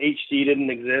started, HD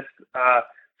didn't exist.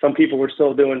 Some people were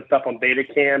still doing stuff on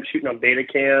Betacam, shooting on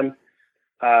Betacam,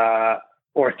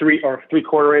 or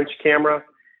 3/4 inch camera.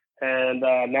 And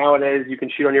nowadays you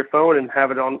can shoot on your phone and have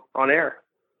it on air.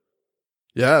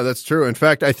 Yeah, that's true. In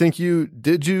fact, I think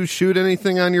did you shoot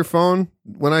anything on your phone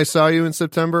when I saw you in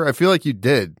September? I feel like you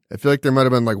did. I feel like there might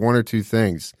have been like 1 or 2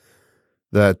 things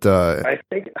that I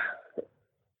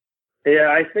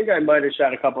think I might have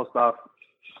shot a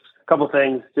couple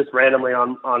things just randomly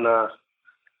on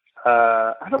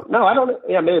I don't know.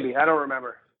 Yeah, maybe. I don't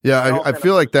remember. Yeah, I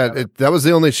feel like that was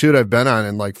the only shoot I've been on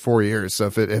in like 4 years. So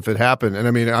if it happened, and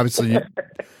I mean, obviously,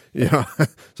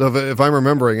 so if I'm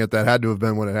remembering it, that had to have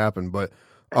been when it happened. But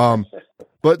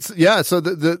yeah, so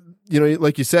the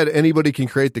like you said, anybody can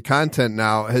create the content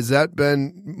now. Has that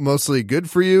been mostly good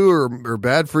for you or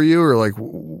bad for you, or like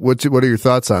what are your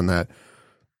thoughts on that?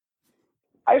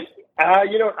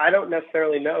 I don't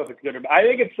necessarily know if it's good or bad. I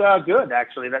think it's good,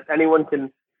 actually, that anyone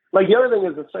can. Like, the other thing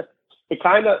is, it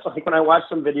kind of, like, when I watch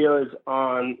some videos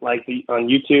on, like, on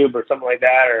YouTube or something like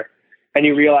that, and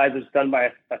you realize it's done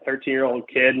by a 13-year-old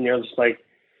kid, and you're just like,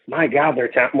 my God,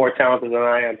 they're more talented than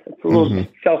I am. It's a little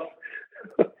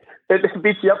it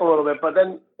beats you up a little bit, but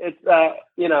then it's,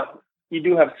 you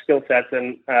do have skill sets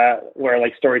and where,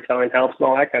 like, storytelling helps and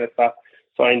all that kind of stuff.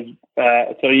 So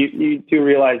you do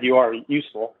realize you are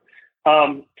useful.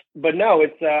 But no,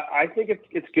 it's I think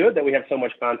it's good that we have so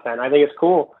much content. I think it's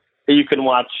cool that you can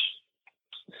watch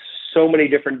so many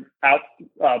different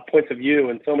points of view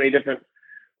and so many different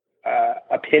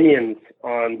opinions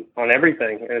on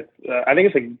everything. And it's, I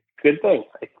think it's a good thing.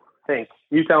 I think.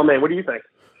 You tell me. What do you think?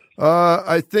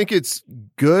 I think it's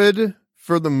good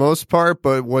for the most part,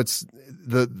 but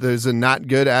there's a not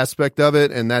good aspect of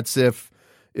it, and that's if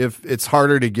it's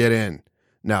harder to get in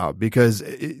now because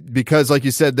like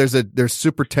you said, there's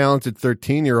super talented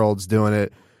 13-year-olds doing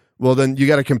it. Well, then you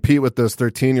got to compete with those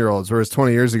 13-year-olds. Whereas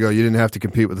 20 years ago, you didn't have to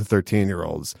compete with the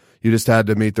 13-year-olds. You just had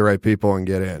to meet the right people and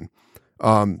get in.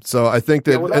 So I think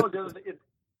that.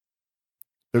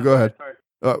 Go ahead.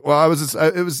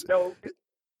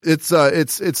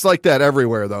 It's like that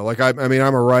everywhere though. Like I mean,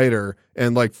 I'm a writer,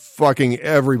 and like fucking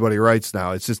everybody writes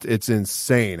now. It's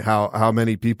insane how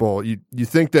many people you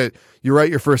think that you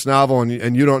write your first novel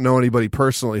and you don't know anybody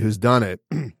personally who's done it,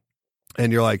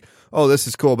 and you're like, oh, this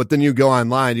is cool. But then you go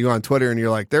online, you go on Twitter, and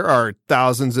you're like, there are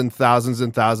thousands and thousands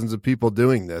and thousands of people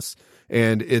doing this,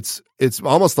 and it's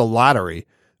almost a lottery.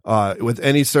 With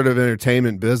any sort of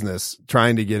entertainment business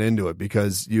trying to get into it,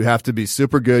 because you have to be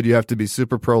super good. You have to be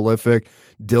super prolific,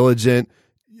 diligent.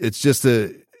 It's just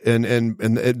and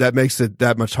that makes it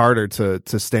that much harder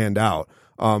to stand out.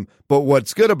 But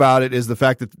what's good about it is the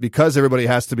fact that because everybody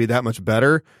has to be that much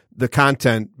better, the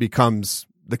content's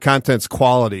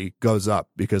quality goes up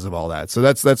because of all that. So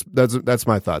that's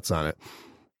my thoughts on it.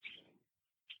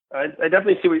 I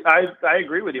definitely see. I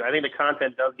agree with you. I think the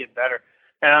content does get better.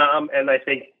 And I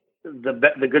think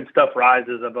the good stuff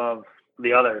rises above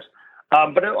the others.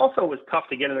 But it also was tough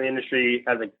to get in the industry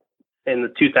in the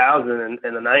 2000s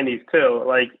and the 90s too.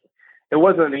 Like, it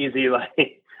wasn't an easy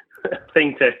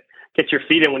thing to get your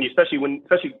feet in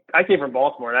especially I came from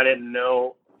Baltimore and I didn't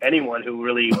know anyone who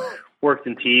really worked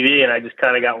in TV, and I just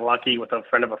kind of got lucky with a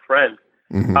friend of a friend.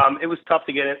 Mm-hmm. It was tough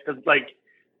to get in because,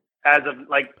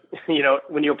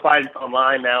 when you apply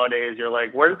online nowadays, you're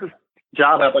like, where does this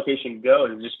job application go?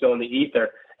 To just go in the ether.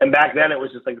 And back then it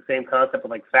was just like the same concept with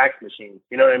like fax machines.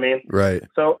 You know what I mean? Right.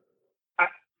 So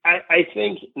I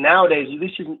think nowadays at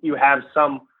least you have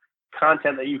some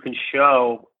content that you can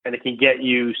show, and it can get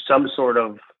you some sort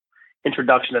of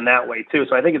introduction in that way too.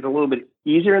 So I think it's a little bit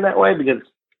easier in that way because,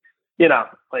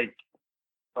 like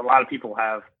a lot of people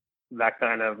have that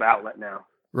kind of outlet now.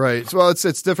 Right. So, well,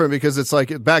 it's different because it's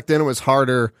like back then it was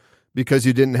harder because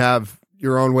you didn't have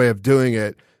your own way of doing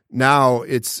it. Now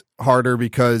it's harder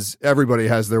because everybody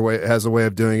has a way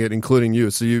of doing it, including you.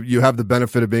 So you have the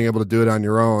benefit of being able to do it on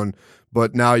your own,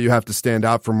 but now you have to stand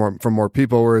out from more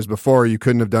people. Whereas before you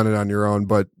couldn't have done it on your own,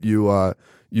 but you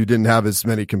didn't have as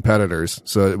many competitors,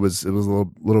 so it was a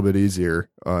little bit easier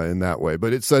in that way.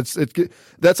 But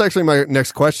that's actually my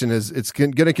next question is it's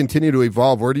going to continue to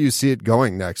evolve. Where do you see it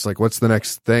going next? Like, what's the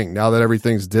next thing now that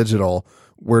everything's digital?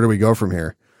 Where do we go from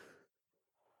here?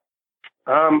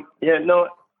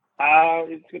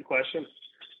 It's a good question.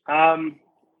 I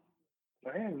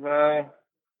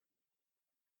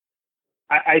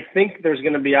think there's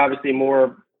going to be obviously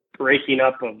more breaking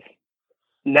up of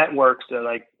networks.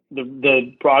 Like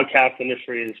the broadcast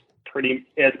industry is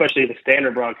especially the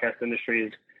standard broadcast industry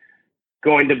is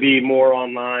going to be more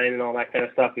online and all that kind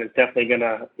of stuff. And it's definitely going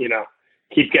to,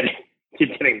 keep getting,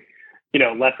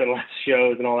 less and less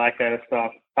shows and all that kind of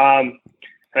stuff. And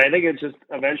I think it's just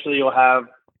eventually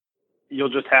you'll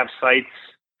just have sites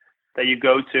that you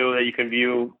go to that you can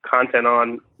view content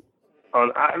on.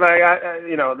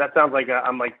 That sounds like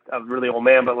I'm like a really old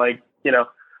man, but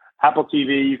Apple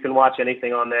TV, you can watch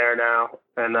anything on there now.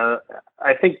 And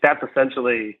I think that's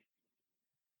essentially,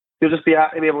 you'll just be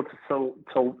able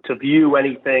to view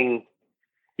anything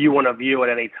you want to view at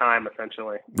any time,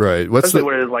 essentially. Right. What it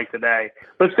is like today.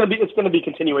 But it's going to be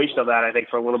continuation of that, I think,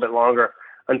 for a little bit longer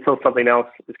until something else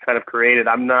is kind of created.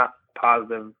 I'm not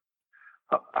positive.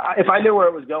 If I knew where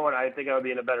it was going, I think I would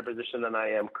be in a better position than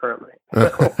I am currently.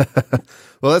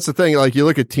 Well, that's the thing. Like, you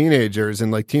look at teenagers,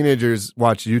 and like teenagers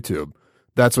watch YouTube.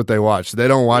 That's what they watch. They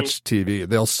don't watch TV.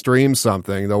 They'll stream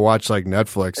something. They'll watch like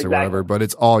Netflix or whatever, but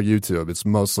it's all YouTube. It's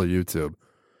mostly YouTube.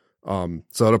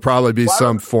 So it'll probably be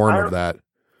some form of that.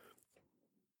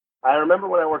 I remember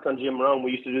when I worked on Jim Rome,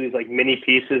 we used to do these like mini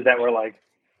pieces that were like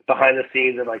behind the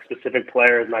scenes of like specific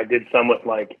players, and I did some with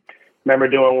like, remember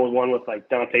doing one with like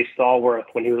Dante Stallworth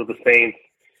when he was with the Saints,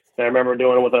 and I remember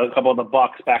doing it with a couple of the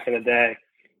Bucks back in the day.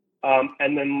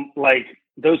 And then like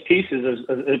those pieces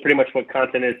is pretty much what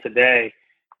content is today.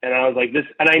 And I was like this,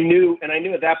 and I knew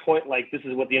at that point, like this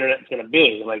is what the internet's going to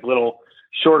be, like little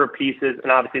shorter pieces,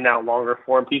 and obviously now longer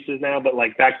form pieces now. But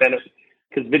like back then,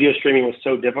 because video streaming was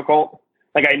so difficult,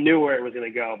 like I knew where it was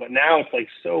going to go. But now it's like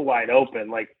so wide open.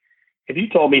 Like if you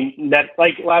told me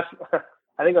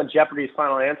I think on Jeopardy's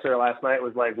Final Answer last night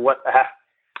was like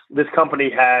this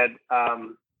company had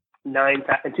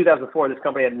in 2004. This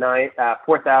company had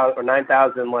 4,000 or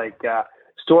 9,000 like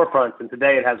storefronts, and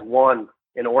today it has one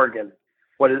in Oregon.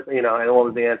 What is, and what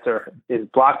was the answer? Is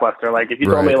Blockbuster. Like if you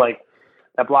told me like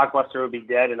that Blockbuster would be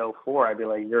dead in 2004, I'd be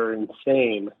like, you're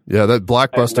insane. Yeah, that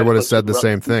Blockbuster would have said the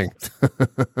same thing.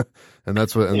 And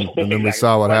that's what, and then we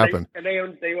saw what happened. They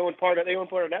owned part of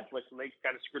Netflix, and they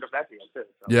kind of screwed up that deal too.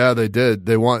 So. Yeah, they did.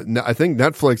 I think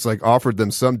Netflix like offered them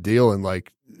some deal, and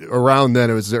like around then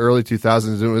it was the early 2000s,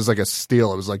 and it was like a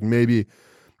steal. It was like maybe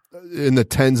in the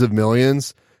tens of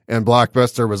millions, and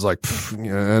Blockbuster was like,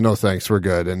 no thanks, we're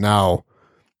good. And now,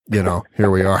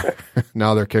 here we are.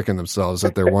 Now they're kicking themselves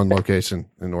at their one location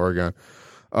in Oregon.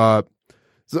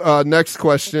 Next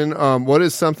question. What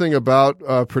is something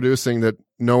about producing that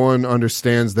no one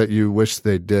understands that you wish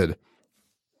they did?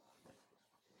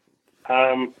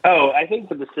 I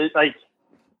think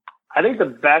I think the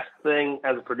best thing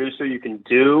as a producer you can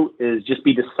do is just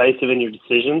be decisive in your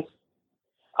decisions.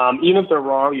 Even if they're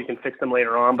wrong, you can fix them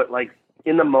later on. But like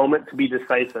in the moment, to be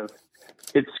decisive,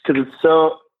 it's because it's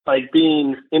so like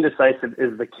being indecisive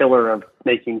is the killer of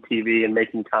making TV and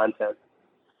making content.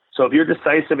 So if you're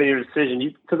decisive in your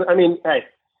decision, hey,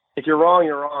 if you're wrong,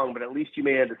 you're wrong, but at least you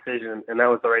made a decision, and that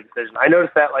was the right decision. I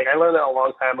noticed that, like, I learned that a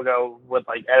long time ago with,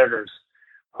 like, editors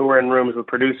who were in rooms with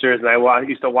producers, and I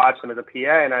used to watch them as a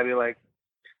PA, and I'd be like,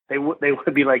 they would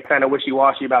be, like, kind of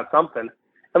wishy-washy about something.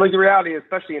 And, like, the reality is,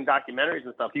 especially in documentaries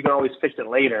and stuff, you can always fix it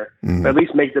later, but at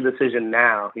least make the decision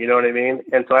now, you know what I mean?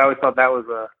 And so I always thought that was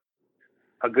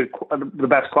the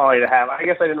best quality to have. I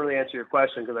guess I didn't really answer your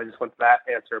question because I just went to that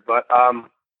answer, but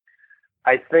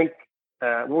I think,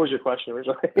 what was your question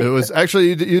originally? It was actually,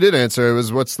 you did answer. It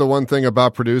was, what's the one thing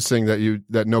about producing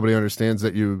that nobody understands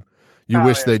that you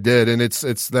wish they did? And it's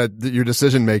that your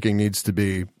decision making needs to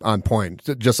be on point,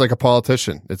 just like a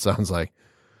politician, it sounds like.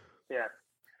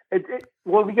 Yeah.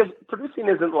 Well, because producing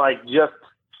isn't like just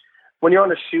when you're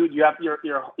on a shoot, you're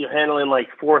handling like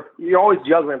you're always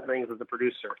juggling things as a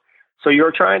producer. So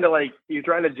you're trying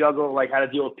to juggle like how to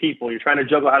deal with people. You're trying to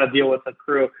juggle how to deal with the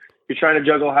crew. You're trying to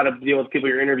juggle how to deal with people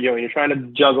you're interviewing. You're trying to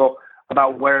juggle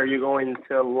about where you're going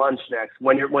to lunch next,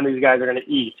 when these guys are going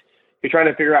to eat. You're trying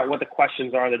to figure out what the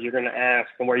questions are that you're going to ask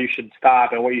and where you should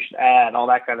stop and where you should add, all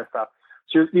that kind of stuff.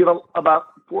 So you have about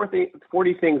 40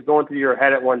 things going through your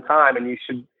head at one time, and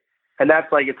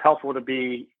that's like, it's helpful to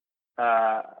be,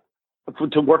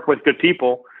 to work with good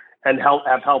people and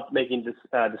have help making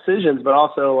decisions, but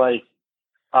also like,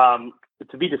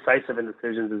 to be decisive in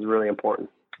decisions is really important.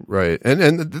 Right.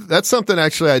 And that's something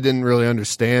actually I didn't really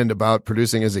understand about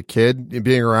producing as a kid,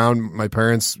 being around my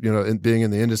parents, and being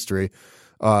in the industry.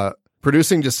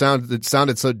 Producing just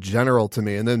sounded so general to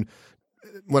me. And then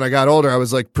when I got older, I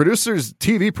was like,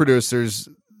 TV producers,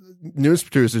 news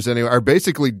producers anyway, are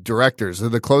basically directors. They're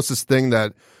the closest thing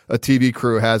that a TV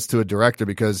crew has to a director,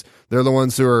 because they're the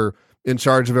ones who are in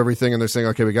charge of everything, and they're saying,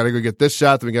 okay, we got to go get this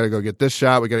shot, then we got to go get this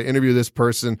shot, we got to interview this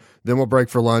person, then we'll break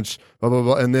for lunch, blah, blah,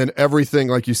 blah. And then everything,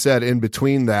 like you said, in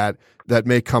between that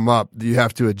may come up, you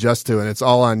have to adjust to, and it's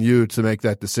all on you to make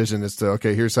that decision as to,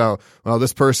 okay, here's how, well,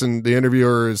 this person, the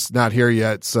interviewer is not here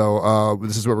yet, so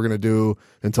this is what we're going to do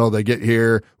until they get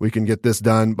here, we can get this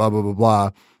done, blah, blah, blah, blah.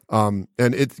 And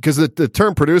because the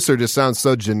term producer just sounds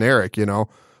so generic,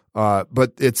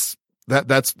 but that's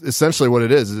essentially what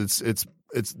it is.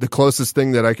 It's the closest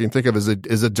thing that I can think of is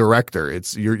a director.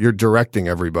 It's you're directing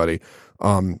everybody,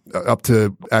 up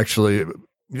to actually,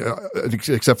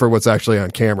 except for what's actually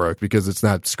on camera, because it's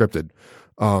not scripted.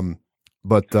 I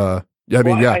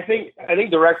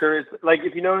think director is, like,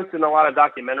 if you notice in a lot of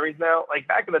documentaries now, like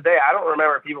back in the day, I don't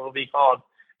remember people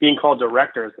being called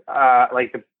directors,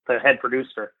 like the head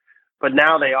producer. But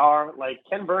now they are. Like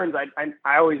Ken Burns,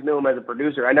 I always knew him as a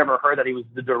producer. I never heard that he was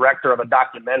the director of a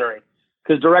documentary.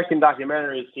 Because directing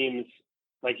documentaries seems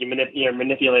like you're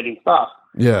manipulating stuff.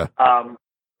 Yeah.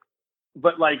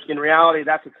 But like in reality,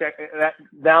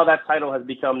 now that title has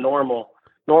become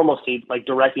normalcy. Like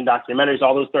directing documentaries,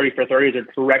 all those 30 for 30s are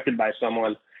directed by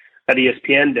someone that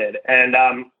ESPN did. And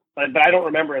but I don't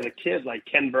remember as a kid like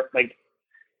like.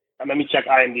 Let me check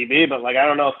IMDb, but like I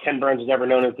don't know if Ken Burns was ever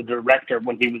known as the director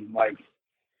when he was like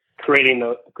creating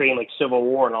like Civil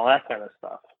War and all that kind of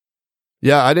stuff.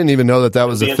 Yeah, I didn't even know that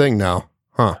was a thing now.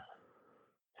 Huh.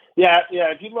 Yeah.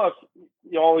 If you look,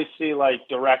 you always see like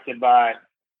directed by,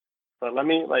 but let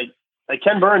me like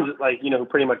Ken Burns, like, you know, who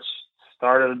pretty much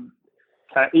started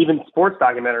even sports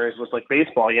documentaries with like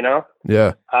baseball, you know?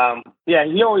 Yeah. Yeah.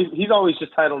 He's always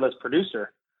just titled as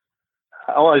producer.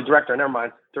 Oh, he's director. Never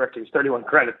mind. Director. He's 31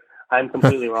 credits. I'm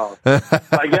completely wrong.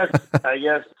 I guess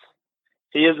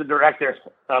he is the director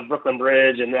of Brooklyn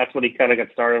Bridge, and that's what he kind of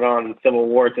got started on in Civil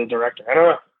War as director. I don't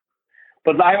know.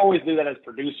 But I always knew that as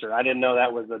producer. I didn't know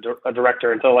that was a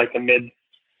director until like the mid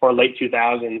or late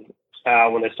 2000s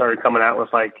when they started coming out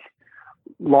with like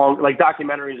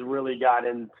documentaries really got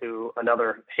into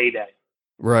another heyday.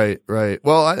 Right.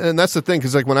 Well, and that's the thing,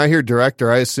 because like when I hear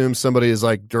director, I assume somebody is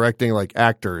like directing like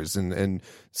actors and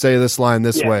say this line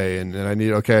this way, and I need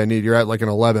you're at like an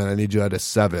 11, I need you at a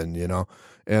 7, you know,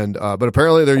 and but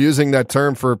apparently they're using that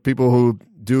term for people who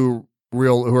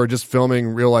are just filming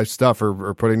real life stuff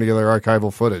or putting together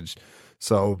archival footage.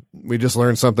 So we just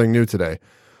learned something new today.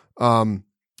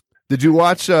 Did you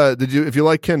watch? If you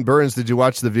like Ken Burns, did you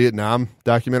watch the Vietnam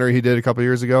documentary he did a couple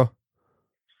years ago?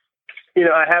 You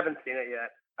know, I haven't seen it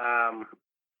yet,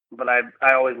 but I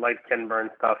always liked Ken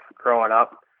Burns stuff growing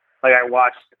up. Like I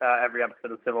watched every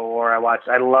episode of Civil War. I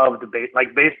loved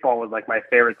baseball was like my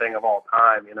favorite thing of all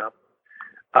time. You know,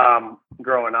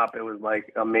 growing up, it was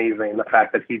like amazing the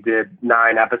fact that he did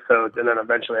 9 episodes and then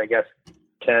eventually, I guess,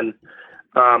 10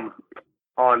 on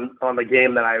the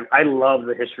game that I love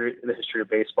the history of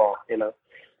baseball. You know,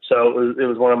 so it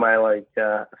was one of my like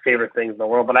favorite things in the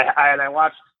world. But I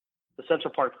watched the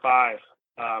Central Park 5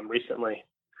 recently,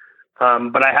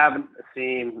 but I haven't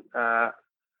seen the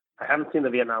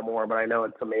Vietnam War, but I know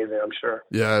it's amazing, I'm sure.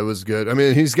 Yeah, it was good. I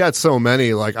mean, he's got so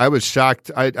many. Like I was shocked.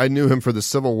 I knew him for the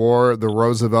Civil War, the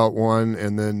Roosevelt one,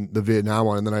 and then the Vietnam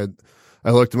one, and then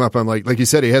I looked him up. I'm like you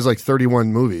said, he has like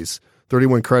 31 movies,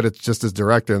 31 credits just as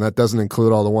director, and that doesn't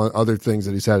include all the other things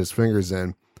that he's had his fingers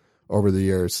in over the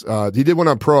years. He did one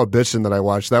on Prohibition that I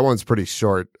watched. That one's pretty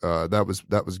short. That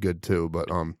was good too.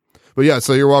 But yeah,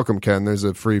 so you're welcome, Ken. There's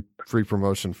a free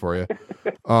promotion for you.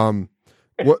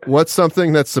 What's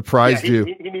something that surprised you?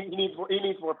 He needs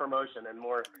more promotion and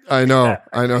more. I know,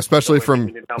 especially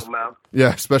from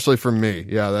especially from me.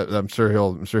 Yeah, I'm sure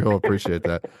he'll appreciate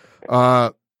that.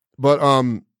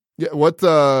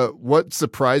 What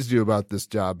surprised you about this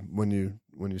job when you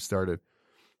started?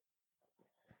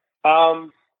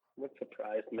 What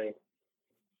surprised me?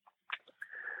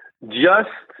 Just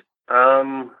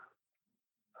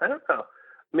I don't know.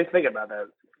 Let me think about that.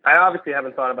 I obviously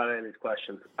haven't thought about any of these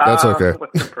questions. That's okay.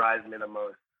 What surprised me the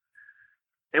most?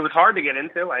 It was hard to get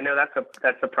into. I know that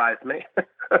surprised me.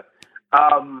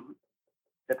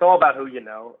 It's all about who you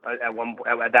know.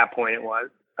 At that point, it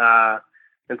was,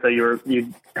 and so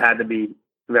you had to be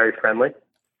very friendly.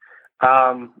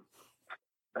 What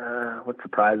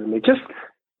surprised me? Just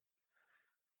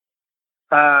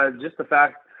the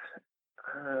fact.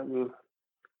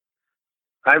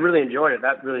 I really enjoyed it.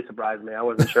 That really surprised me. I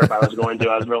wasn't sure if I was going to.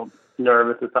 I was real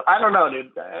nervous and stuff. I don't know, dude.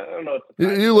 I don't know.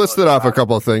 You listed off a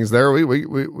couple of things there.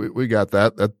 We got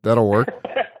that. That'll work.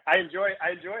 I enjoy it.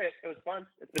 It was fun.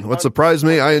 What surprised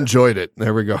me? I enjoyed it.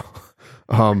 There we go.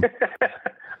 I'm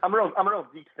a real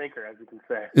deep thinker, as you can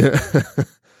say. Yeah.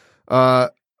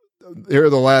 Here are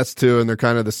the last two, and they're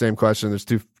kind of the same question. There's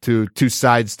two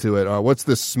sides to it. What's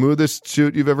the smoothest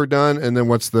shoot you've ever done, and then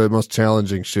what's the most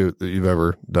challenging shoot that you've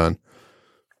ever done?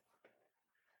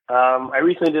 I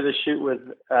recently did a shoot with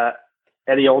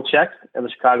Eddie Olczyk, the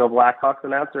Chicago Blackhawks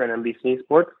announcer and NBC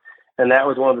Sports, and that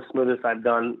was one of the smoothest I've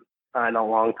done in a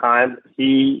long time.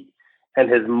 He and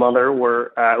his mother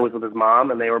was with his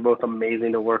mom, and they were both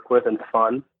amazing to work with and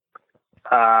fun.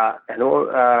 And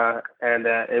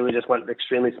it just went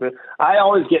extremely smooth. I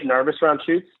always get nervous around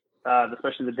shoots,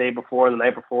 especially the day before and the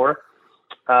night before.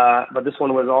 But this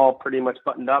one was all pretty much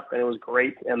buttoned up, and it was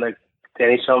great. And the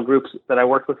NHL groups that I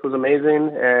worked with was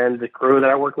amazing, and the crew that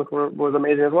I worked with was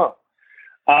amazing as well.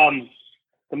 The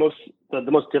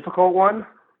most difficult one,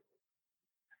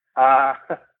 I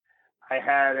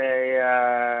had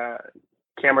a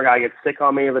camera guy get sick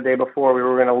on me the day before we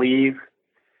were going to leave,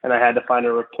 and I had to find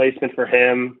a replacement for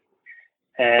him,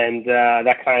 and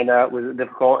that kind of was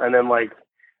difficult. And then we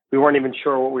weren't even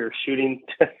sure what we were shooting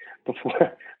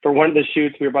before. For one of the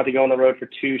shoots, we were about to go on the road for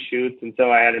 2 shoots, and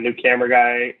so I had a new camera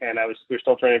guy, and we were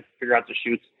still trying to figure out the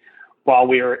shoots while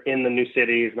we were in the new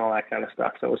cities and all that kind of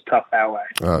stuff. So it was tough that way.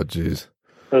 Oh, geez.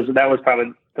 So that was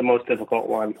probably the most difficult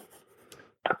one.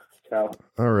 So,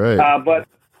 all right. But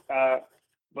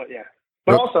yeah.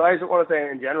 But also, I just want to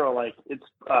say in general, like it's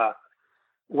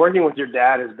working with your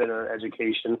dad has been an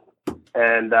education,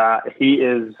 and he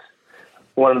is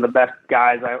one of the best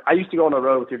guys. I used to go on the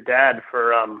road with your dad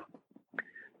for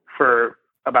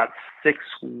about 6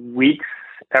 weeks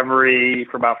for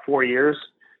about 4 years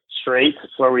straight,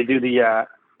 where we do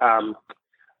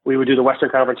we would do the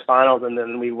Western Conference Finals, and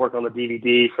then we work on the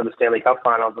DVD for the Stanley Cup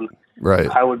Finals. And right.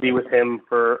 I would be with him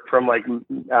from like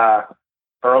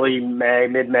early May,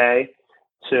 mid-May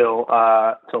till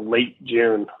late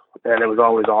June, and it was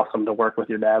always awesome to work with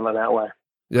your dad in that way.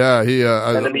 Yeah,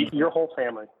 and to meet your whole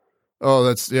family.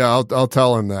 Oh, I'll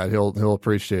tell him that. He'll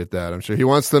appreciate that. I'm sure he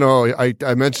wants to know.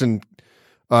 I mentioned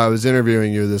I was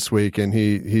interviewing you this week, and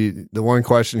he the one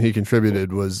question he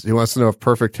contributed was he wants to know if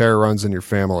perfect hair runs in your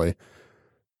family.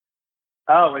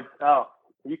 Oh, are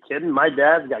you kidding? My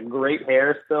dad's got great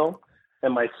hair still,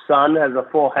 and my son has a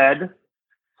full head.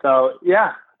 So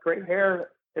yeah, great hair.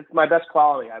 It's my best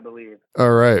quality, I believe.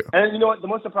 All right. And you know what? The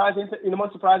most surprising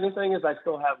thing is I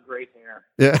still have great hair.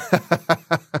 Yeah.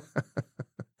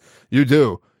 You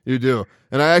do.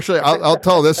 And I'll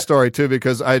tell this story too,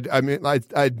 because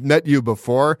I'd met you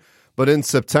before, but in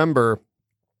September,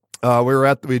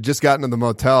 we'd just gotten to the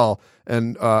motel,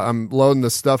 and I'm loading the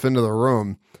stuff into the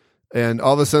room, and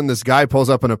all of a sudden this guy pulls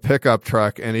up in a pickup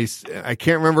truck, and I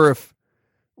can't remember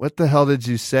what the hell did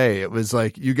you say? It was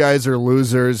like, you guys are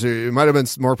losers, or it might have been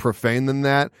more profane than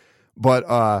that. But,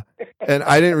 and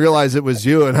I didn't realize it was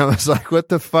you. And I was like, who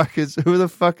the fuck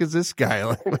is this guy?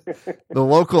 Like, the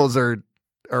locals are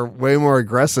way more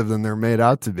aggressive than they're made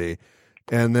out to be.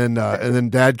 And then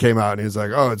Dad came out and he was like,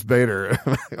 oh, it's Bader.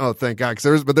 Oh, thank God.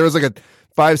 There was like a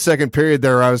 5-second period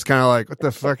there where I was kind of like, what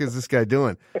the fuck is this guy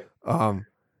doing?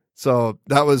 So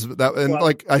that was that. And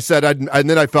like I said, and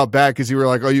then I felt bad because you were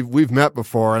like, oh, we've met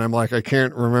before. And I'm like, I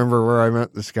can't remember where I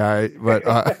met this guy, but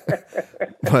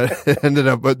it ended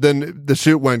up, but then the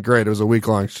shoot went great. It was a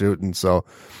week-long shoot. And so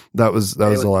that was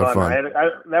a lot of fun.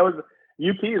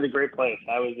 UP is a great place.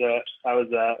 I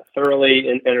was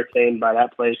thoroughly entertained by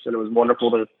that place, and it was wonderful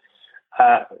to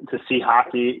see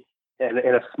hockey in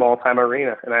a small time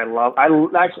arena. And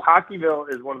actually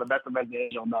Hockeyville is one of the best events the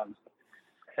NHL does.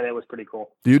 And it was pretty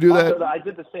cool. Do you do that? I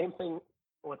did the same thing.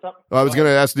 What's up? I was going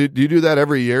to ask, do you do that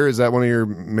every year? Is that one of your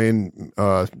main,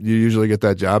 you usually get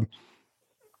that job?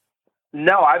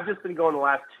 No, I've just been going the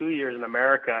last 2 years in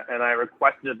America, and I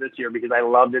requested it this year because I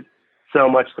loved it so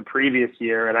much the previous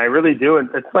year. And I really do.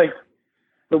 It's like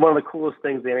one of the coolest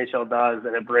things the NHL does,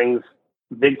 and it brings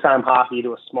big time hockey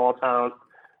to a small town.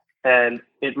 And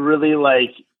it really,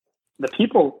 like, the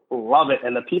people love it,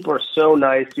 and the people are so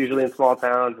nice, usually in small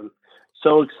towns, and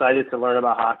so excited to learn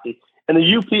about hockey. And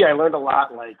the UP, I learned a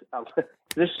lot. Like, it's an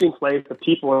interesting place. The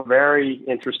people are very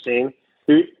interesting.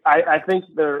 I think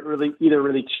they're either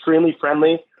really extremely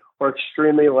friendly or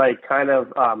extremely like kind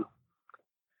of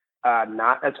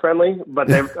not as friendly.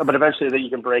 But eventually you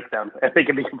can break them and they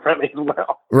can become friendly as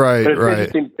well. Right, right.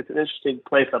 It's an interesting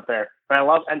place up there,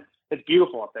 and it's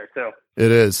beautiful up there too.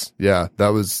 It is. Yeah, that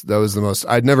was the most.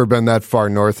 I'd never been that far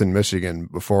north in Michigan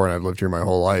before, and I've lived here my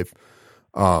whole life.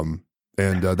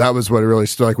 And that was what it really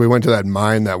stood. Like, we went to that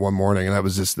mine that one morning, and that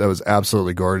was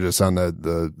absolutely gorgeous on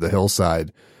the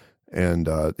hillside. And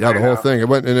the whole thing. It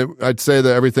went, and I'd say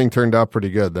that everything turned out pretty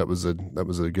good. That was a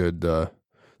good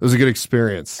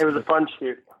experience. It was a fun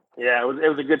shoot. Yeah, it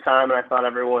was a good time, and I thought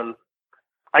everyone,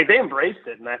 like, they embraced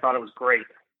it, and I thought it was great.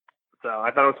 So I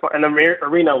thought it was fun, and the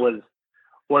arena was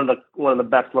one of the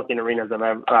best looking arenas I've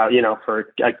ever,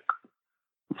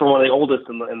 for one of the oldest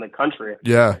in the country.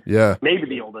 Yeah. Maybe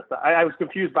the oldest. I was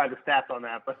confused by the stats on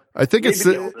that, but I think it's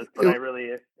the oldest. But I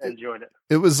really enjoyed it.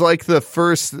 It was like the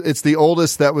first. It's the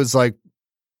oldest that was like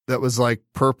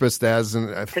purposed as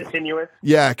an continuous.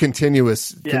 Yeah,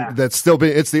 continuous. Yeah. That's still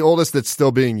being. It's the oldest that's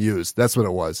still being used. That's what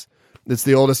it was. It's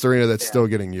the oldest arena that's still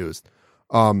getting used.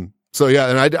 So yeah,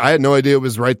 and I had no idea it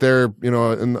was right there.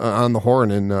 On the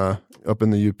Horn in up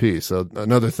in the UP. So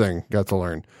another thing got to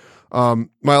learn.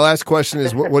 My last question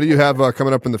is, what do you have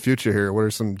coming up in the future here? What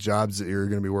are some jobs that you're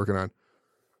going to be working on?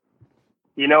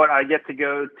 You know what? I get to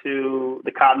go to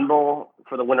the Cotton Bowl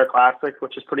for the Winter Classic,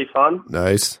 which is pretty fun.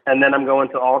 Nice. And then I'm going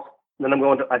with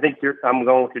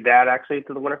your dad actually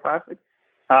to the Winter Classic.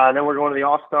 Then we're going to the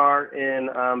All-Star in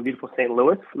beautiful St.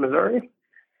 Louis, Missouri.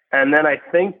 And then I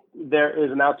think there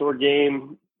is an outdoor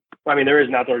game. There is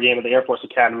an outdoor game at the Air Force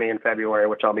Academy in February,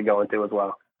 which I'll be going to as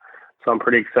well. So I'm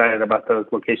pretty excited about those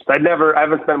locations. I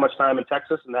haven't spent much time in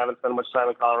Texas and haven't spent much time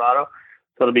in Colorado.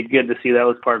 So it'll be good to see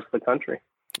those parts of the country.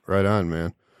 Right on,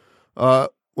 man.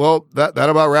 Well, that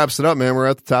about wraps it up, man. We're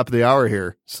at the top of the hour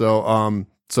here. So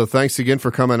So thanks again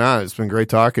for coming on. It's been great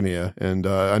talking to you. And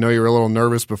I know you were a little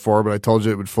nervous before, but I told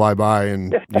you it would fly by,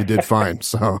 and you did fine.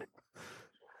 So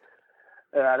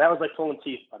that was like pulling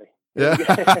teeth, buddy. yeah.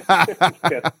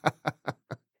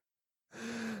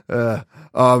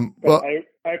 Well,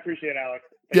 I appreciate it, Alex.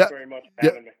 Thanks very much for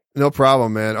having me. No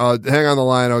problem, man. Hang on the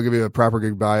line. I'll give you a proper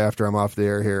goodbye after I'm off the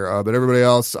air here. But everybody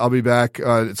else, I'll be back.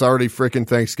 It's already freaking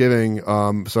Thanksgiving.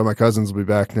 So my cousins will be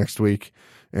back next week,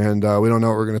 and we don't know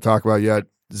what we're going to talk about yet.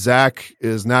 Zach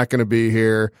is not going to be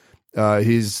here.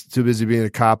 He's too busy being a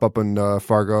cop up in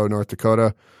Fargo, North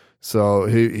Dakota. So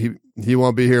he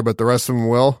won't be here, but the rest of them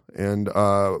will. And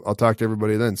I'll talk to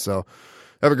everybody then. So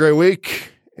have a great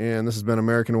week. And this has been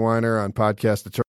American Whiner on Podcast Detroit.